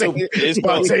 It's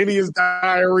spontaneous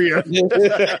diarrhea.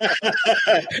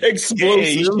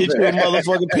 Explosive. You get your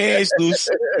motherfucking pants loose.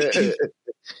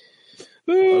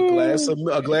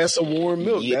 A glass of warm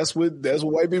milk. Yeah. That's what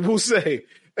white people say.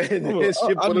 And I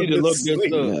need to look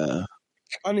this up.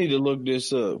 I need to look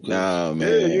this up. Nah,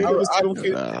 man.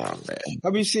 I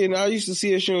be seeing. I used to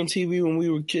see a show on TV when we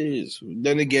were kids.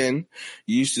 Then again,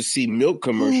 you used to see milk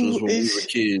commercials when we were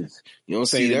kids. You don't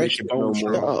see that shit no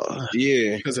more.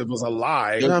 Yeah, because it was a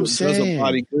lie. What I'm saying, a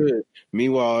body good.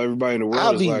 Meanwhile, everybody in the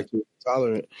world is like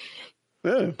intolerant.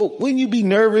 Yeah. But when you be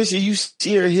nervous and you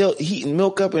see her heating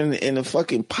milk up in a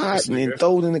fucking pot and then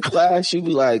throw it in the glass, you be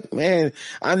like, man,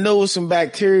 I know some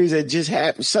bacteria that just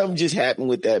happened. Something just happened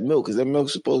with that milk because that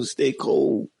milk's supposed to stay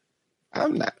cold.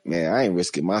 I'm not, man. I ain't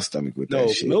risking my stomach with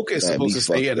that shit. Milk is supposed to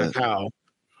stay in a cow.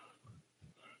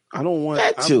 I don't want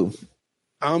that too.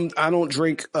 I don't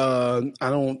drink.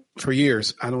 For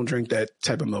years. I don't drink that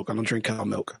type of milk. I don't drink cow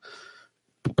milk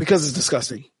because it's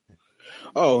disgusting.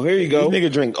 Oh, here you go. You nigga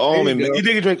drink almond milk. You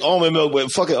nigga drink almond milk, but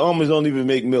fucking almonds don't even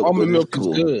make milk. Almond milk is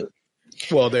good.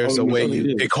 Well, there's a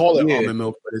way they call it almond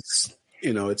milk, but it's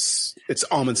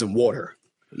almonds and water.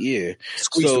 Yeah.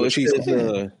 So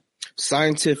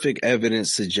scientific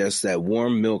evidence suggests that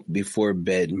warm milk before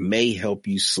bed may help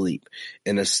you sleep.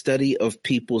 In a study of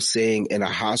people saying in a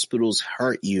hospital's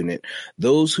heart unit,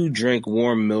 those who drank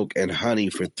warm milk and honey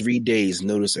for 3 days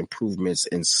noticed improvements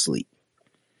in sleep.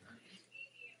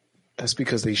 That's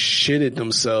because they shitted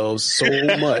themselves so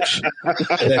much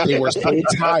that they were so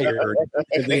tired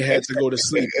that they had to go to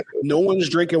sleep. No one's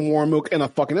drinking warm milk in a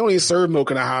fucking. They don't even serve milk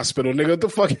in a hospital, nigga. What the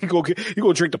fuck you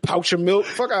go drink the pouch of milk?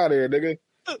 Fuck out of here, nigga.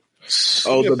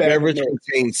 Oh, the beverage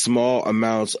contains small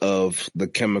amounts of the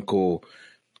chemical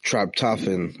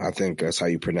tryptophan. I think that's how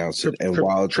you pronounce it. And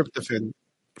while tryptophan,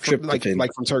 like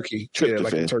from turkey,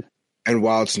 like from turkey. And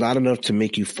while it's not enough to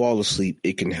make you fall asleep,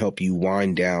 it can help you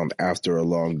wind down after a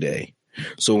long day.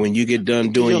 So when you get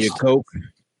done doing your coke,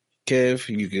 Kev,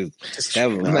 you can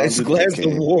have a nice glass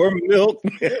of warm milk.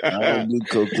 I don't do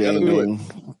cocaine, man.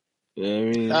 You know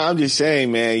what I mean? I'm just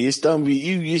saying, man, your stomach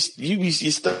your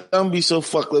stomach be so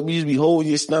fucked up. You just be holding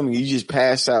your stomach. You just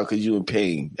pass out because you're in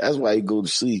pain. That's why you go to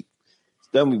sleep.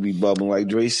 Stomach be bubbling, like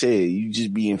Dre said. You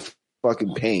just be in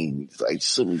fucking pain. It's like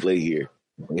something lay here.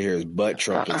 Here's butt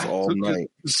trumpets all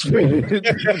night. So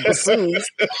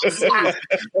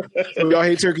y'all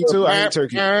hate turkey too? I hate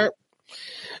turkey. Nah,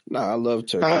 I love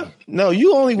turkey. No,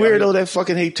 you only weirdo that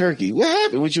fucking hate turkey. What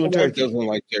happened with you and turkey? Doesn't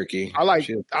like turkey. I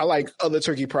like other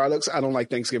turkey products. I don't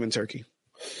like Thanksgiving turkey.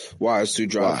 Why? It's too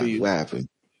dry for you? What happened?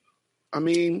 I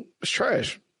mean, it's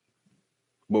trash.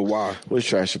 But why? What's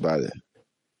trash about it?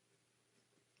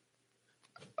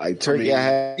 Like turkey,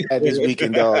 I had this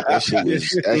weekend, dog. That shit was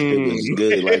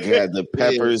good. Like it had the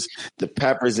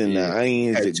peppers and the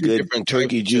onions, the good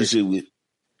turkey juice. You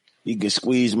can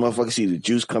squeeze, motherfucker. See the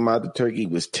juice come out the turkey. It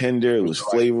was tender. It was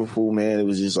flavorful, man. It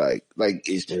was just like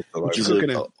it's cooking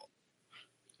it.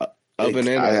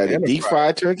 I had a deep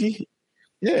fried turkey.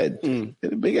 Yeah, had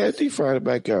a big ass deep fry in the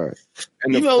backyard.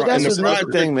 And that's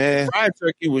another thing, man. Fried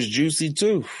turkey was juicy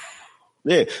too.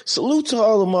 Yeah, salute to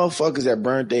all the motherfuckers that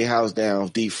burnt their house down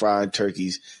deep fried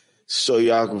turkeys so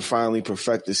y'all can finally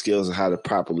perfect the skills of how to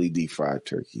properly deep fry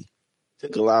turkey.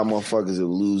 Took a lot of motherfuckers that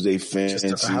lose their fences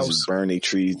and burn their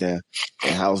trees down,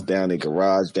 their house down, their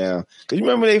garage down. Cause you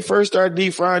remember they first started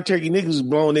deep frying turkey, niggas was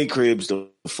blowing their cribs the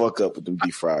fuck up with them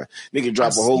deep fried. Nigga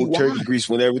drop a whole turkey grease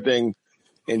with everything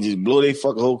and just blow their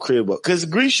fucking whole crib up. Cause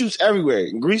grease shoots everywhere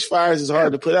and grease fires is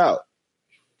hard to put out.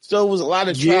 So it was a lot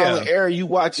of trial and error. You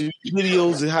watch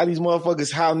videos and how these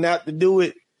motherfuckers, how not to do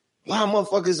it. A lot of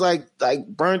motherfuckers like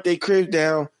burnt their crib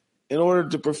down in order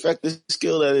to perfect the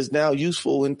skill that is now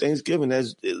useful in Thanksgiving.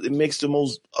 It makes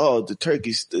the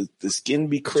turkey, the skin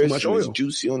be crisp and it's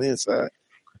juicy on the inside.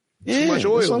 Yeah, too much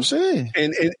oil. That's what I'm saying.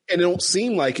 And it don't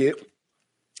seem like it.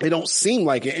 It don't seem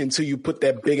like it until you put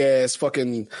that big ass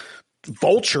fucking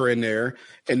vulture in there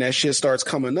and that shit starts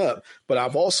coming up. But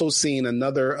I've also seen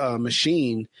another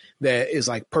machine that is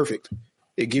like perfect.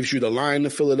 It gives you the line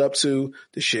to fill it up to.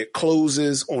 The shit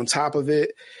closes on top of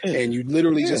it. And you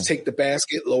literally just take the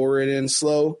basket, lower it in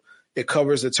slow. It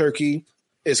covers the turkey.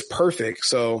 It's perfect.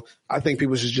 So I think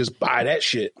people should just buy that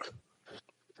shit.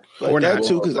 Or not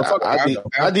too, because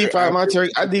I deep fry my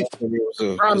turkey. I deep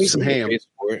fry me some ham.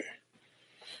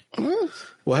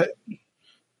 What?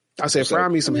 I said, fry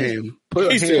me some ham.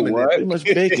 Put a ham in there. Pretty much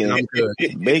bacon. I'm good.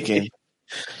 Bacon.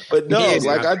 But no,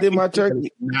 I did my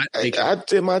turkey. I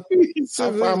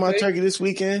fried my turkey this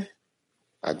weekend.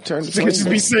 I turned the flame.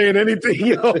 Be saying anything,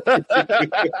 yo.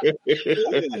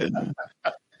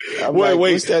 Wait,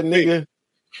 what's that nigga?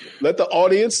 Let the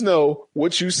audience know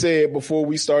what you said before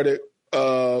we started.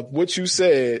 What you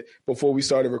said before we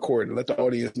started recording. Let the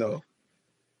audience know.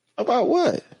 About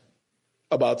what?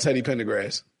 About Teddy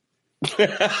Pendergrass. Let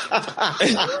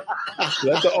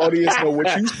the audience know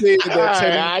what you said that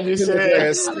Teddy I just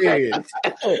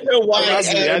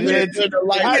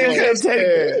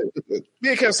said. Me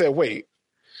and Kev said, wait.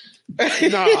 Nah.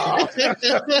 I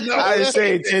just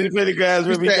say Teddy Pendergrass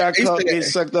when he got caught getting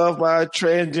sucked off by a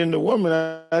transgender woman.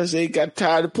 I say he got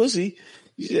tired of pussy.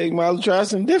 He said he might as well try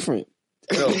something different.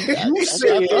 You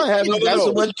said got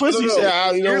so much pussy. He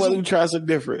said, you know what? Let me try something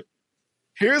different.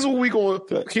 Here's what we gonna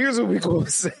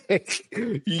say.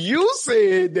 You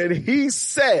said that he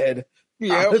said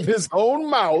out of his own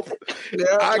mouth,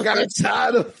 I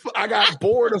got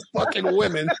bored of fucking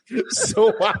women,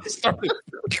 so I started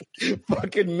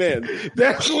fucking men.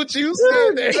 That's what you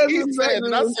said that he said.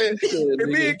 And I said,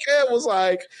 and me and Kev was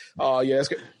like, oh yeah, it's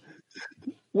good.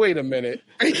 Wait a minute.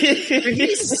 Did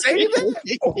he say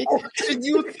that? Or did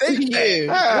you think that?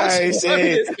 I just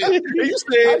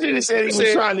said he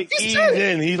was trying to ease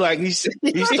in. He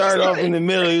started off in the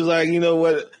middle. He was like, you know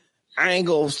what? I ain't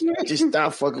gonna just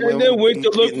stop fucking with him. And then went to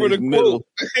look for the quote.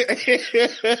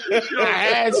 I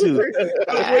had to.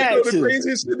 The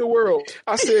craziest shit in the world.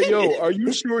 I said, yo, are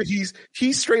you sure he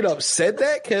straight up said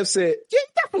that? Kev said, yeah, he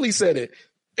definitely said it.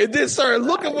 And then started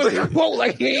looking for the quote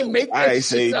like he ain't make that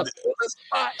shit up on the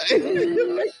spot.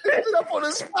 Up on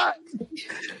the spot.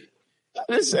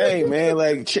 Just saying, man,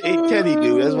 like Teddy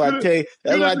do. That's why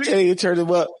Teddy turned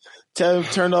him up. Tell him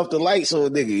turn off the lights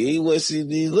on nigga. He look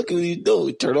at what you do.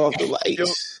 He turn off the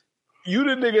lights. You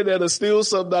the nigga that'll steal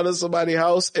something out of somebody's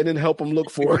house and then help him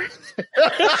look for it.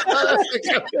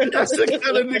 That's the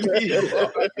kind of nigga you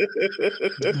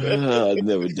are. I've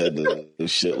never done no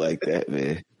shit like that,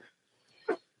 man.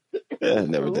 I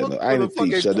never done no. I ain't a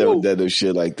thief, so I never done no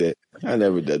shit like that. I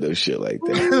never done no shit like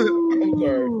that. I'm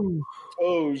sorry.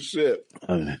 Oh shit!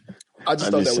 I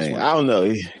just thought that was funny. I don't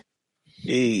know.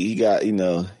 He got he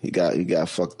got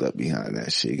fucked up behind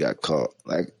that shit. He got caught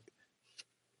like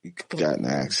he got in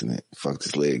an accident, fucked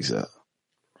his legs up.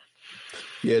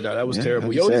 Yeah, no, that was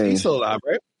terrible. Yo, he's still alive,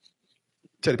 right?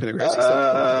 Teddy Pendergrass, he's still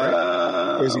alive,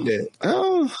 right? Or is he dead?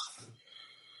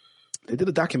 They did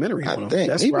a documentary on him.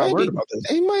 That's where I heard about this.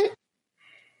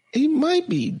 He might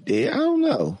be dead. I don't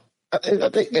know. I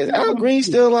think is Al Green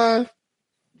still alive?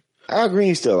 Al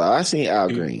Green's still alive. I seen Al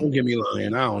Green. Don't get me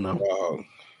lying. I don't know.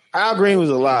 Al Green was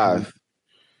alive.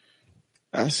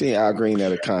 I seen Al Green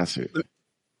at a concert.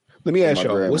 Let me ask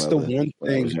y'all, what's the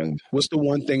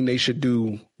one thing they should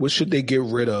do? What should they get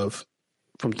rid of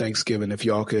from Thanksgiving if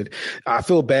y'all could? I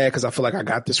feel bad because I feel like I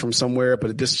got this from somewhere,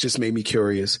 but this just made me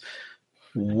curious.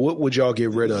 What would y'all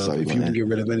get rid of if you can get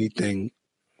rid of anything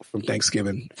from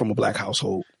Thanksgiving from a black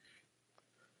household?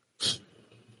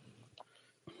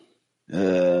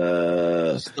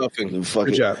 Stuffing.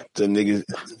 Good job. The niggas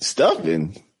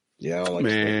stuffing. Yeah, I don't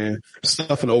like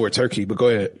stuffing over turkey, but go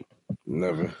ahead.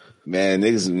 Never. Man,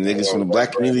 niggas from the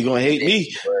black community gonna hate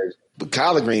me. But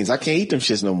collard greens, I can't eat them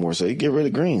shits no more. So you get rid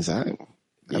of greens. I ain't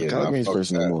a collard greens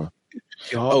person no more.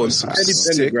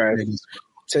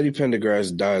 Teddy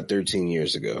Pendergrass died 13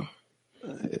 years ago.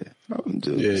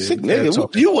 Sick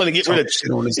nigga. You want to get rid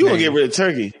of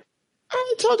turkey? I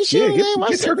ain't talking shit.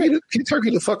 Get turkey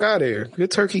the fuck out of here.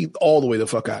 Get turkey all the way the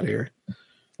fuck out of here.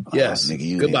 Yes.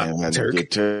 Nigga, goodbye,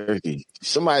 turkey.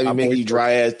 Somebody be making you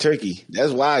dry ass turkey.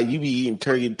 That's why you be eating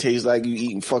turkey that tastes like you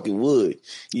eating fucking wood.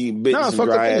 You eating bits of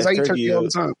dry ass turkey. I eat turkey all the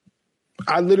time.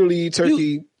 I literally eat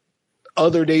turkey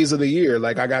other days of the year.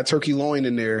 Like I got turkey loin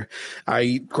in there. I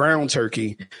eat ground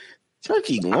turkey.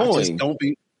 Turkey loin. I just don't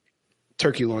be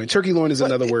turkey loin. Turkey loin is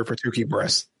another word for turkey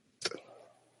breast.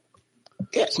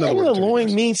 Yeah, ain't a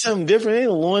loin mean something different? Ain't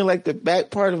a loin like the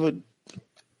back part of a?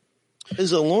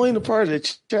 Is a loin a part of the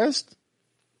chest?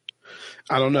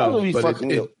 I don't know. But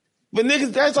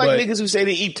niggas, that's like niggas who say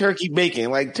they eat turkey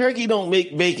bacon. Like turkey don't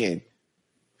make bacon.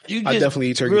 You just I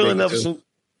definitely eat turkey bacon too.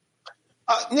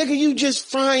 Nigga, you just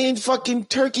frying fucking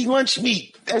turkey lunch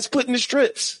meat. That's put in the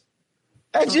strips.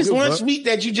 That's just lunch meat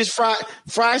that you just fry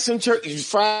some turkey,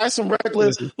 fry some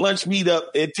regular lunch meat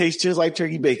up. It tastes just like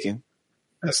turkey bacon.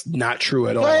 That's not true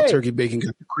at all. Turkey bacon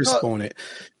got the crisp on it.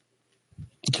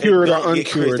 Cured or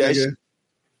uncured, nigga.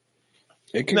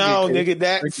 Nigga,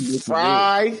 that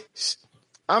fry.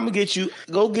 I'm gonna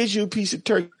go get you a piece of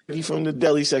turkey from the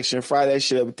deli section. Fry that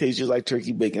shit up. It tastes just like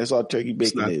turkey bacon. That's all turkey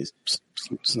bacon is.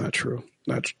 It's not true.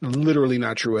 Literally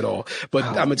not true at all. But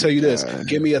I'm gonna tell you this: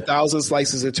 give me 1,000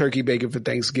 slices of turkey bacon for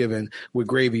Thanksgiving with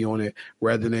gravy on it,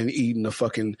 rather than eating a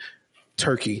fucking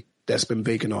turkey that's been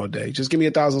baking all day. Just give me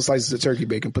 1,000 slices of turkey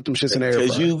bacon. Put them shits in the air fryer.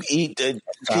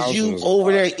 Because you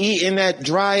over there eating that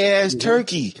dry ass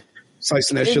turkey.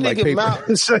 Slicing that shit like paper.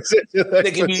 Listen,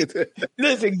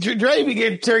 Dre be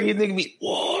getting turkey, nigga be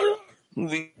water.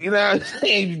 You know what I'm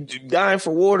saying? Dying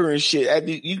for water and shit.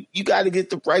 You got to get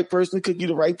the right person to cook you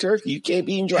the right turkey. You can't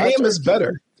be eating dry Ham turkey. is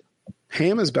better.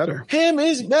 Ham is better. Ham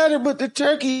is better, but the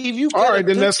turkey, if you all right,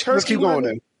 then let's turkey keep going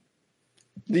then.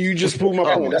 You just proved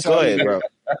my point. That's Go all ahead, bro.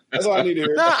 That's all I need to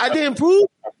hear. Nah, I didn't prove.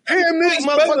 Ham is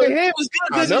Motherfucking better. ham is good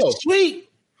because it's sweet.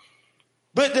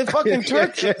 But the fucking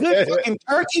turkey, good fucking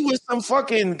turkey with some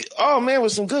fucking,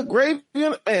 with some good gravy.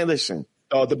 Man, listen.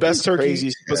 Oh, the best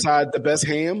turkey beside the best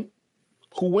ham?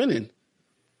 Who winning?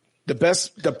 The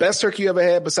best turkey you ever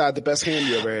had beside the best ham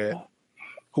you ever had?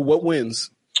 What wins?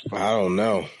 I don't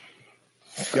know.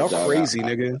 Y'all crazy,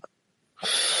 nigga.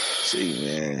 See,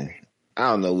 man. I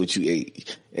don't know what you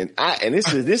ate. And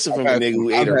this is from a nigga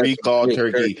who ate a recall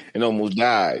turkey and almost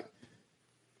died.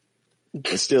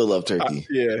 And still love turkey.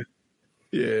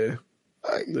 Yeah.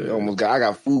 I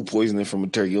got food poisoning from a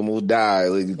turkey. Almost died.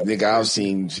 Like, nigga, I've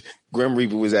seen Grim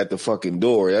Reaper was at the fucking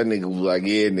door. That nigga was like,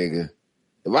 yeah, nigga.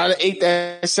 If I'd have ate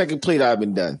that second plate, I'd have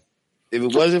been done. If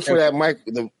it wasn't for that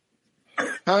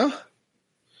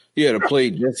Yeah, the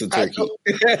plate, just a turkey.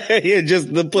 Yeah,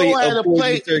 just the plate. No, I had a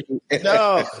plate. Turkey.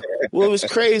 No. Well, it was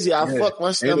crazy. I fucked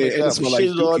my stomach up.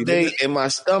 Shit all day, and my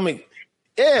stomach,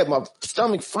 my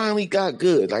stomach finally got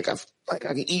good. Like I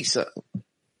can eat something.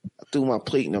 I threw my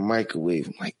plate in the microwave.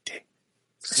 I'm like, damn.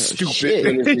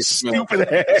 Stupid. Stupid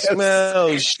ass.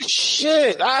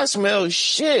 I smell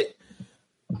shit.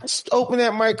 I opened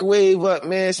that microwave up,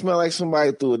 man. It smelled like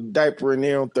somebody threw a diaper in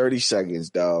there on 30 seconds,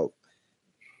 dog.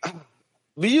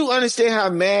 Do you understand how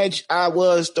mad I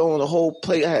was throwing the whole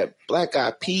plate? I had black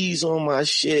eyed peas on my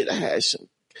shit. I had some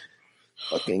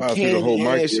fucking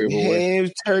candy, some ham,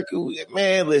 turkey.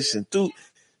 Man, listen, to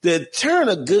turn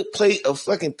a good plate of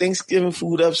fucking Thanksgiving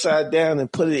food upside down and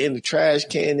put it in the trash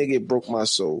can, nigga, it broke my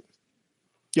soul.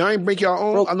 Y'all ain't make your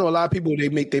own? I know a lot of people, they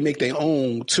make their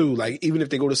own too. Like, even if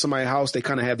they go to somebody's house, they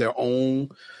kind of have their own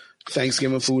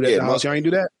Thanksgiving food at the house. Y'all ain't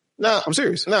do that? No, I'm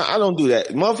serious. No, I don't do that.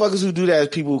 Motherfuckers who do that is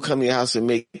people who come to your house and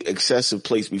make excessive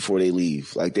plates before they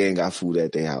leave. Like they ain't got food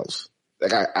at their house.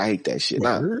 Like I hate that shit.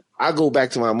 Nah, I go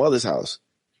back to my mother's house.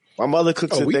 My mother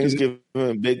cooks at Thanksgiving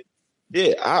big.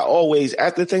 Yeah, I always,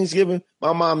 after Thanksgiving,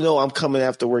 my mom know I'm coming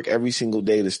after work every single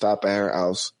day to stop at her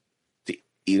house to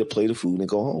eat a plate of food and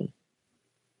go home.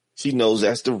 She knows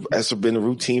that's been the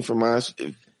routine for mine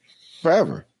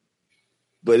forever.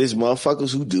 But it's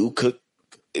motherfuckers who do cook.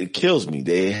 It kills me.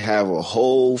 They have a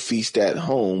whole feast at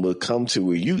home, but come to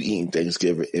where you eating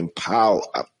Thanksgiving and pile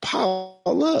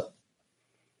up.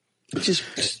 It's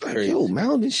just like, yo,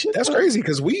 mountain shit. That's crazy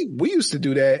because we used to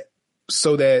do that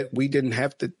so that we didn't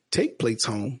have to take plates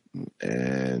home.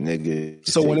 And nigga.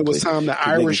 So when it was time to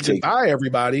Irish goodbye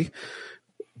everybody,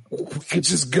 we could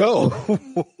just go.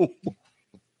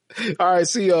 All right,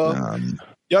 see y'all.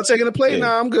 Y'all taking a plate?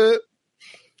 Nah, I'm good.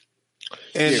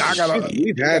 And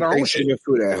we've had Thanksgiving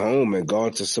food at home and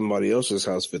gone to somebody else's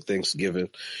house for Thanksgiving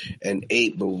and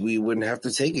ate, but we wouldn't have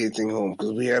to take anything home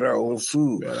because we had our own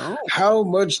food. How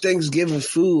much Thanksgiving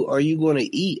food are you going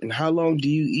to eat, and how long do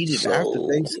you eat it after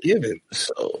Thanksgiving?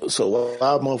 So a lot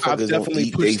of motherfuckers don't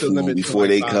eat their food before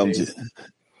they come to.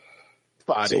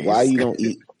 So why you don't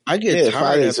eat? I get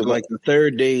tired after like the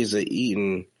third days of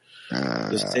eating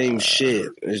the same shit.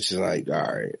 It's just like, all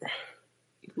right.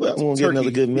 Well, I'm gonna get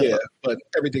another good meal. Yeah, but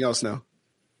everything else now.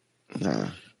 Nah.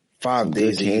 5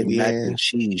 days of eating mac and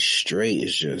cheese straight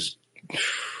is just.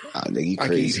 Nigga, I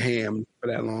can eat ham for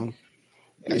that long.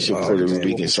 That's your Puerto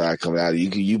Rican side coming out of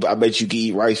you. I bet you can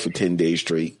eat rice for 10 days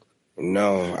straight.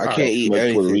 No, I can't eat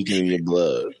anything. Puerto Rican in your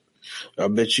blood. I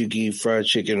bet you can eat fried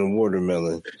chicken and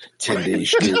watermelon 10 days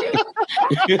straight.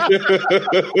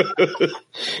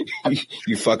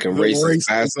 You fucking racist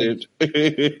bastard.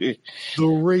 The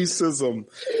racism.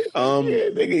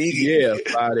 Nigga,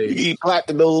 5 days. You eat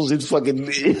platinums and fucking.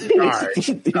 All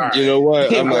right. You know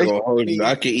what? I'm not gonna hold you.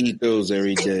 I can eat those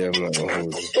every day. I'm not gonna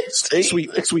hold you.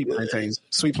 Sweet plantains.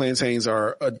 Sweet plantains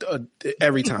are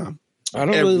every time. I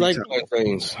don't really like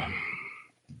plantains.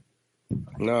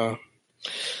 No.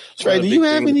 Trey, do you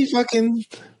have any fucking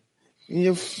in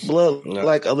your blood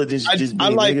like other than just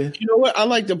being nigga? You know what? I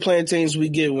like the plantains we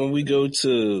get when we go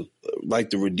to like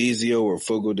the Rodizio or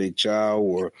Fogo de Chao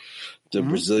or the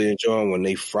Brazilian joint when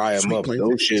they fry them up.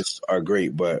 Those shits are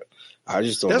great, but I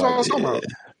just don't. That's what I was talking about.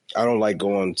 I don't like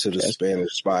going to the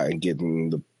Spanish spot and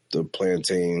getting the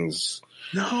plantains.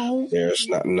 No, there's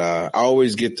not. Nah, I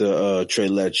always get the Tres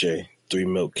Leche 3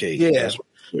 milk cake. Yeah. That's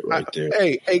right there.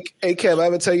 Hey, Kev, I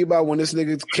ever tell you about when this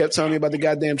nigga kept telling me about the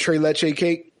goddamn Tres Leche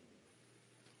cake?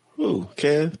 Who,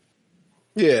 Kev?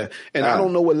 Yeah, and I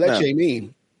don't know what leche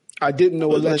mean. I didn't know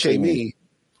what leche mean.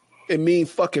 It mean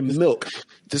fucking milk.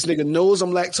 This nigga knows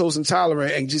I'm lactose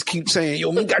intolerant and just keep saying,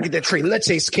 yo, you gotta get that tres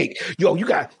leches cake. Yo, you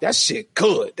got that shit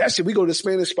good. That shit. We go to the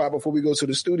Spanish spot before we go to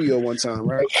the studio one time,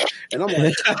 right? And I'm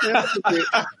like, man,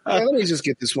 let me just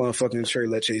get this motherfucking tres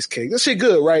leches cake. That shit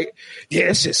good, right? Yeah,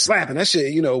 that shit slapping. That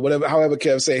shit, you know, whatever, however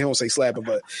Kev say, he don't say slapping,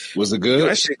 but was it good? Yo,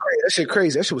 that shit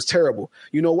crazy. That shit was terrible.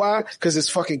 You know why? Because it's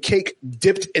fucking cake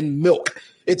dipped in milk.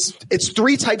 It's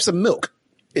 3 types of milk.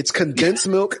 It's condensed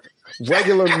milk,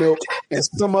 regular milk, and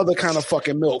some other kind of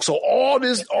fucking milk. So all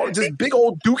this big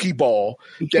old dookie ball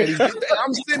that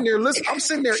I'm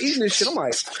sitting there eating this shit. I'm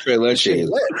like, this shit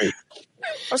wet.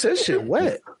 I said, this shit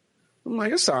wet. I'm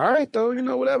like, it's all right though, you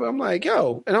know, whatever. I'm like,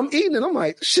 yo, and I'm eating it. I'm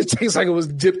like, this shit tastes like it was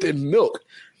dipped in milk.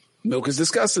 Milk is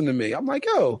disgusting to me. I'm like,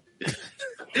 yo,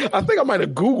 I think I might have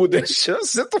Googled that shit. I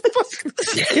said, the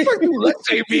fuck you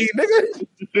leche me, nigga?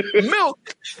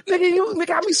 Milk. Nigga,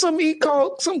 got me something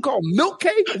called milk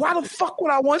cake? Why the fuck would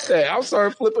I want that? I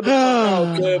started flipping the fuck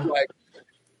out, good. Like,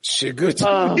 shit good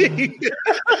to me.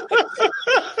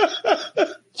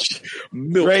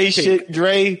 Milk Dre cake. shit,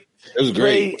 Dre. It was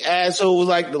great. Dre asshole was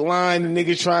like the line the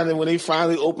niggas trying to, when they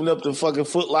finally opened up the fucking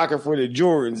Foot Locker for the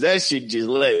Jordans, that shit just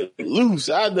let loose.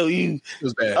 I know you. It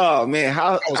was bad. Oh man,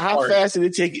 how hard. fast did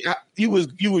it take you?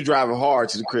 You were driving hard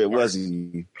to the crib,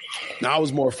 wasn't you? No, I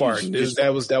was more fart.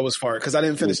 That was fart because I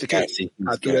didn't finish the cake.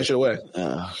 I threw that shit away.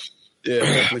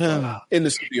 Yeah, in the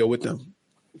studio with them.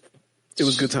 It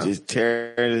was a good time. Just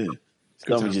tearing,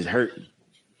 stomach just hurt.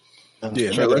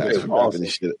 Yeah, man,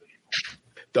 shit.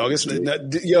 dog,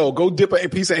 yo, go dip a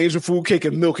piece of angel food cake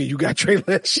in milk and you got Trey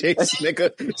Lance shakes,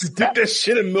 nigga. Just dip that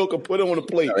shit in milk and put it on a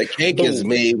plate. The cake is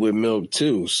made with milk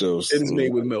too, so it is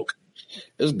made with milk.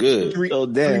 It's good. Three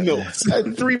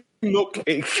milk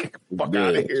cake. Fuck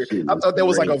out of here. I thought that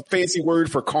was like a fancy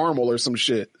word for caramel or some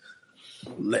shit.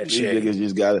 These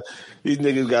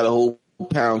niggas got a whole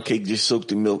pound cake just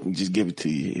soaked in milk and just give it to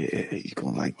you. Yeah, you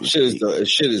gonna like this.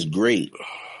 Shit is great.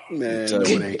 Man,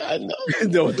 I know.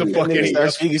 No, what the fuck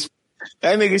ain't.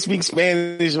 That nigga speaks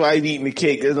Spanish while he's eating the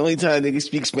cake. That's the only time nigga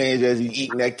speaks Spanish as he's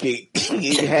eating that cake.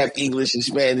 He half English and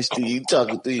Spanish to you,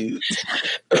 talking to you.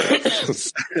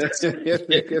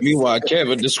 Meanwhile,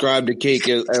 Kevin described the cake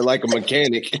as like a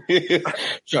mechanic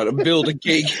trying to build a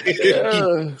cake.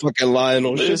 Fucking lying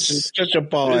on shit. Shut your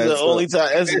paw. That's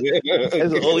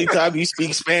the only time you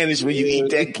speak Spanish when you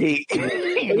eat that cake.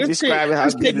 Describing how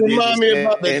good it is. Remind me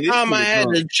about the time I had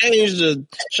to change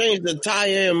the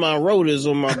tire in my rotors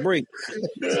on my brake.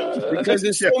 Because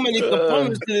there's so many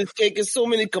components to this cake. There's so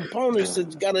many components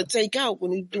that you got to take out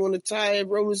when you're doing the tire,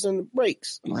 rotors, and the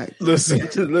brakes. Listen.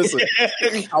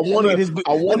 I want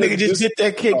to just dip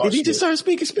that cake. Did he just start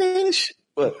speaking Spanish?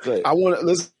 I want to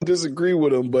let's disagree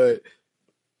with him, but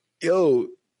yo,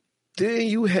 didn't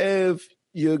you have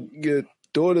your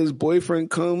daughter's boyfriend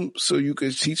come so you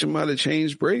could teach him how to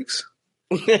change brakes?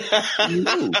 No,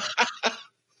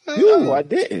 I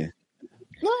didn't.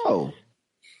 No.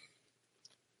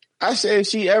 I said if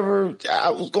she had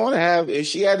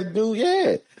to do,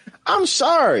 yeah. I'm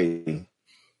sorry.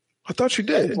 I thought you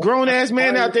did. Grown ass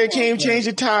man out there can't change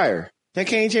a tire. They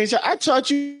can't change. I taught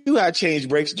you how to change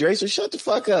brakes, Dre. So shut the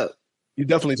fuck up. You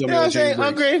definitely told me how to change brakes.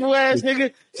 Ungrateful ass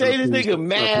nigga. Say this nigga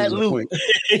mad Luke.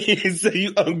 Say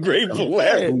you ungrateful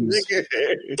ass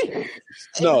nigga.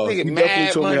 No, nigga you mad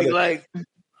definitely told money. me like.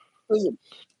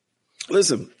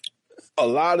 Listen. A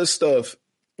lot of stuff.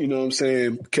 You know what I'm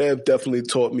saying? Kev definitely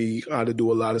taught me how to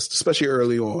do a lot of, especially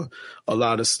early on, a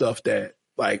lot of stuff that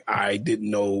like I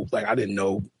didn't know,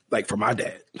 like from my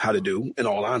dad how to do, in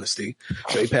all honesty.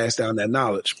 So he passed down that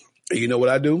knowledge. And you know what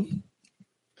I do?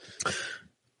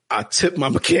 I tip my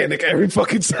mechanic every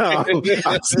fucking time.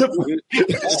 I tip him.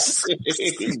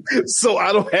 So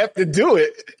I don't have to do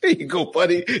it. Here you go,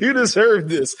 buddy. You deserve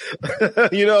this.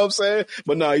 You know what I'm saying?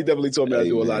 But no, he definitely told me how to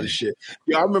do a lot of shit.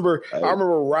 Yeah, I remember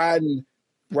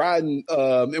riding,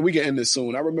 and we can end this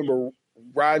soon. I remember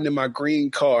riding in my green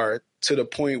car to the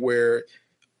point where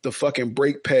the fucking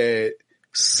brake pad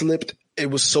slipped.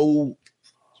 It was so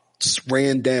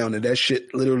ran down and that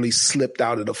shit literally slipped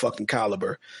out of the fucking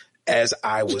caliper as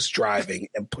I was driving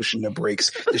and pushing the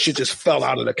brakes. The shit just fell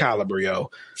out of the caliper,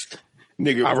 yo.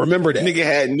 Nigga, I remember that. Nigga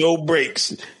had no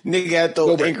brakes. Nigga had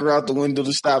to throw anchor out the window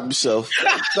to stop himself.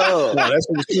 No, that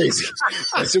shit was crazy.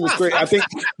 That shit was crazy.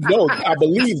 I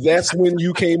believe that's when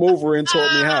you came over and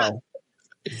taught me how.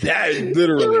 That shit, it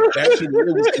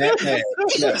was that bad.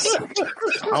 Yes.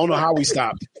 I don't know how we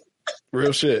stopped.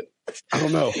 Real shit. I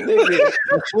don't know.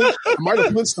 I might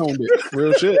have Flintstone it.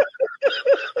 Real shit.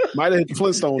 Might have hit the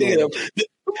Flintstone. Nigga,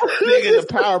 the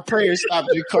power prayer stopped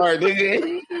your car,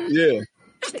 nigga. Yeah.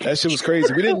 That shit was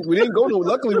crazy. We didn't go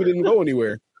luckily we didn't go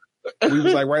anywhere. We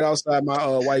was like right outside my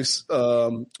wife's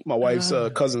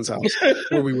cousin's house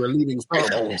where we were leaving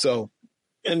from. So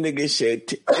that nigga said,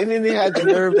 and then they had the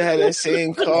nerve to have that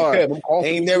same car.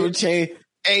 Ain't never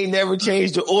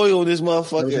changed the oil in this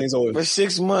motherfucker for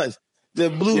 6 months. They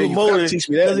blew the motor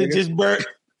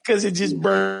because it just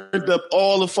burned up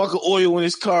all the fucking oil in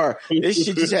his car. This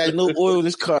shit just had no oil in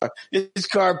his car. This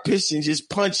car piston just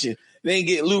punching. They ain't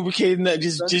getting lubricated, nothing,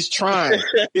 just trying.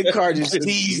 Your car just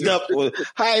seized up.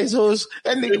 High as hose.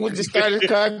 That nigga went to start his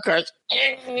car.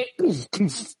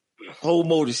 Whole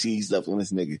motor seized up on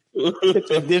this nigga. Took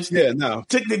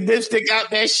the dipstick out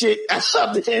that shit.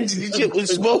 Out the engine. The shit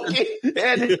was smoking.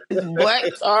 Had this black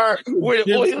car where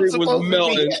the oil was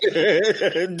melting.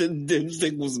 The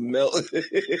dipstick was melting.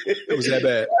 It was that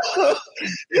bad.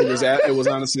 It was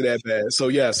honestly that bad. So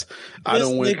yes, I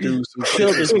don't went through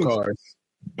some cars.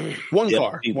 One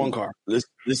car.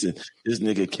 Listen, this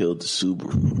nigga killed the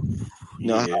Subaru. You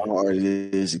know how hard it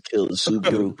is to kill the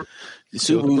Subaru? The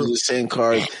Subaru is the same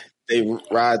car they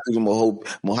ride through the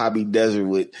Mojave Desert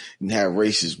with and have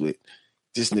races with.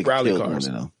 This nigga Rally killed cars.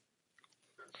 one of them.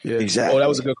 Yeah, exactly. Oh, that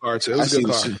was a good car too. It was a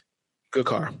good car. Good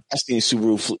car. I seen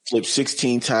Subaru flip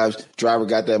 16 times. Driver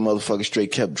got that motherfucker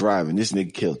straight, kept driving. This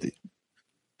nigga killed it.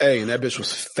 Hey, and that bitch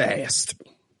was fast.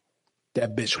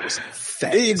 That bitch was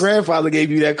fast. And your grandfather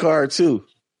gave you that car too.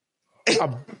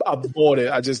 I bought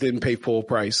it. I just didn't pay full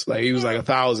price. Like he was like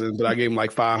 1,000, but I gave him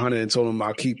like 500 and told him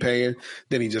I'll keep paying.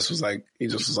 Then he just was like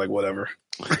whatever.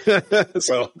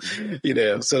 So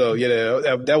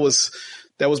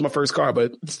that was my first car.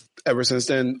 But ever since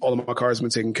then, all of my cars have been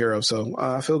taken care of. So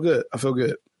I feel good.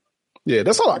 Yeah,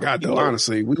 that's all I got though.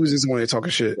 Honestly, we was just wanting to talk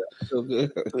shit.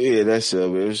 Yeah, that's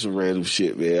man. It was some random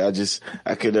shit, man.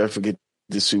 I could never forget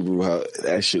the Subaru. How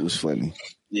that shit was funny.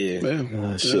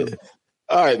 Yeah, shit.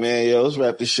 All right, man. Yo, let's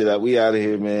wrap this shit up. We out of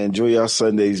here, man. Enjoy y'all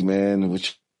Sundays, man,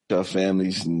 with y'all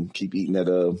families, and keep eating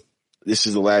that. This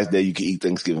is the last day you can eat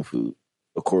Thanksgiving food,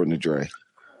 according to Dre.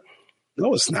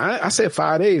 No, it's not. I said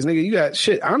 5 days, nigga. You got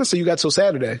shit. Honestly, you got till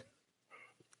Saturday.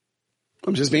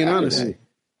 I'm just being honest.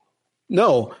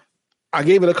 No, I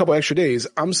gave it a couple extra days.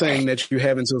 I'm saying that you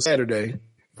have until Saturday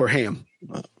for ham.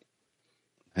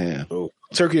 Ham.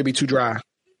 Turkey would be too dry.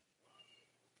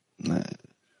 Nah.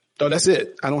 Oh, that's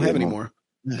it. I don't have any more.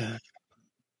 All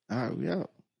right, we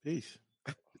out. Peace.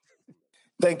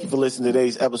 Thank you for listening to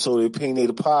today's episode of the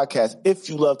Opinionated Podcast. If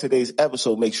you love today's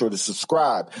episode, make sure to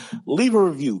subscribe. Leave a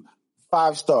review.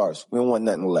 5 stars. We don't want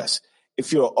nothing less.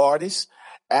 If you're an artist,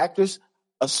 actress,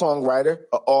 a songwriter,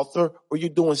 an author, or you're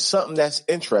doing something that's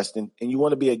interesting and you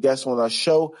want to be a guest on our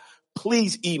show,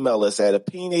 please email us at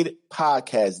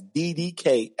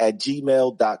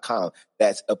opinionatedpodcastddk@gmail.com.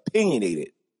 That's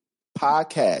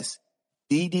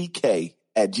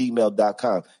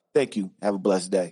opinionatedpodcastddk@gmail.com. Thank you. Have a blessed day.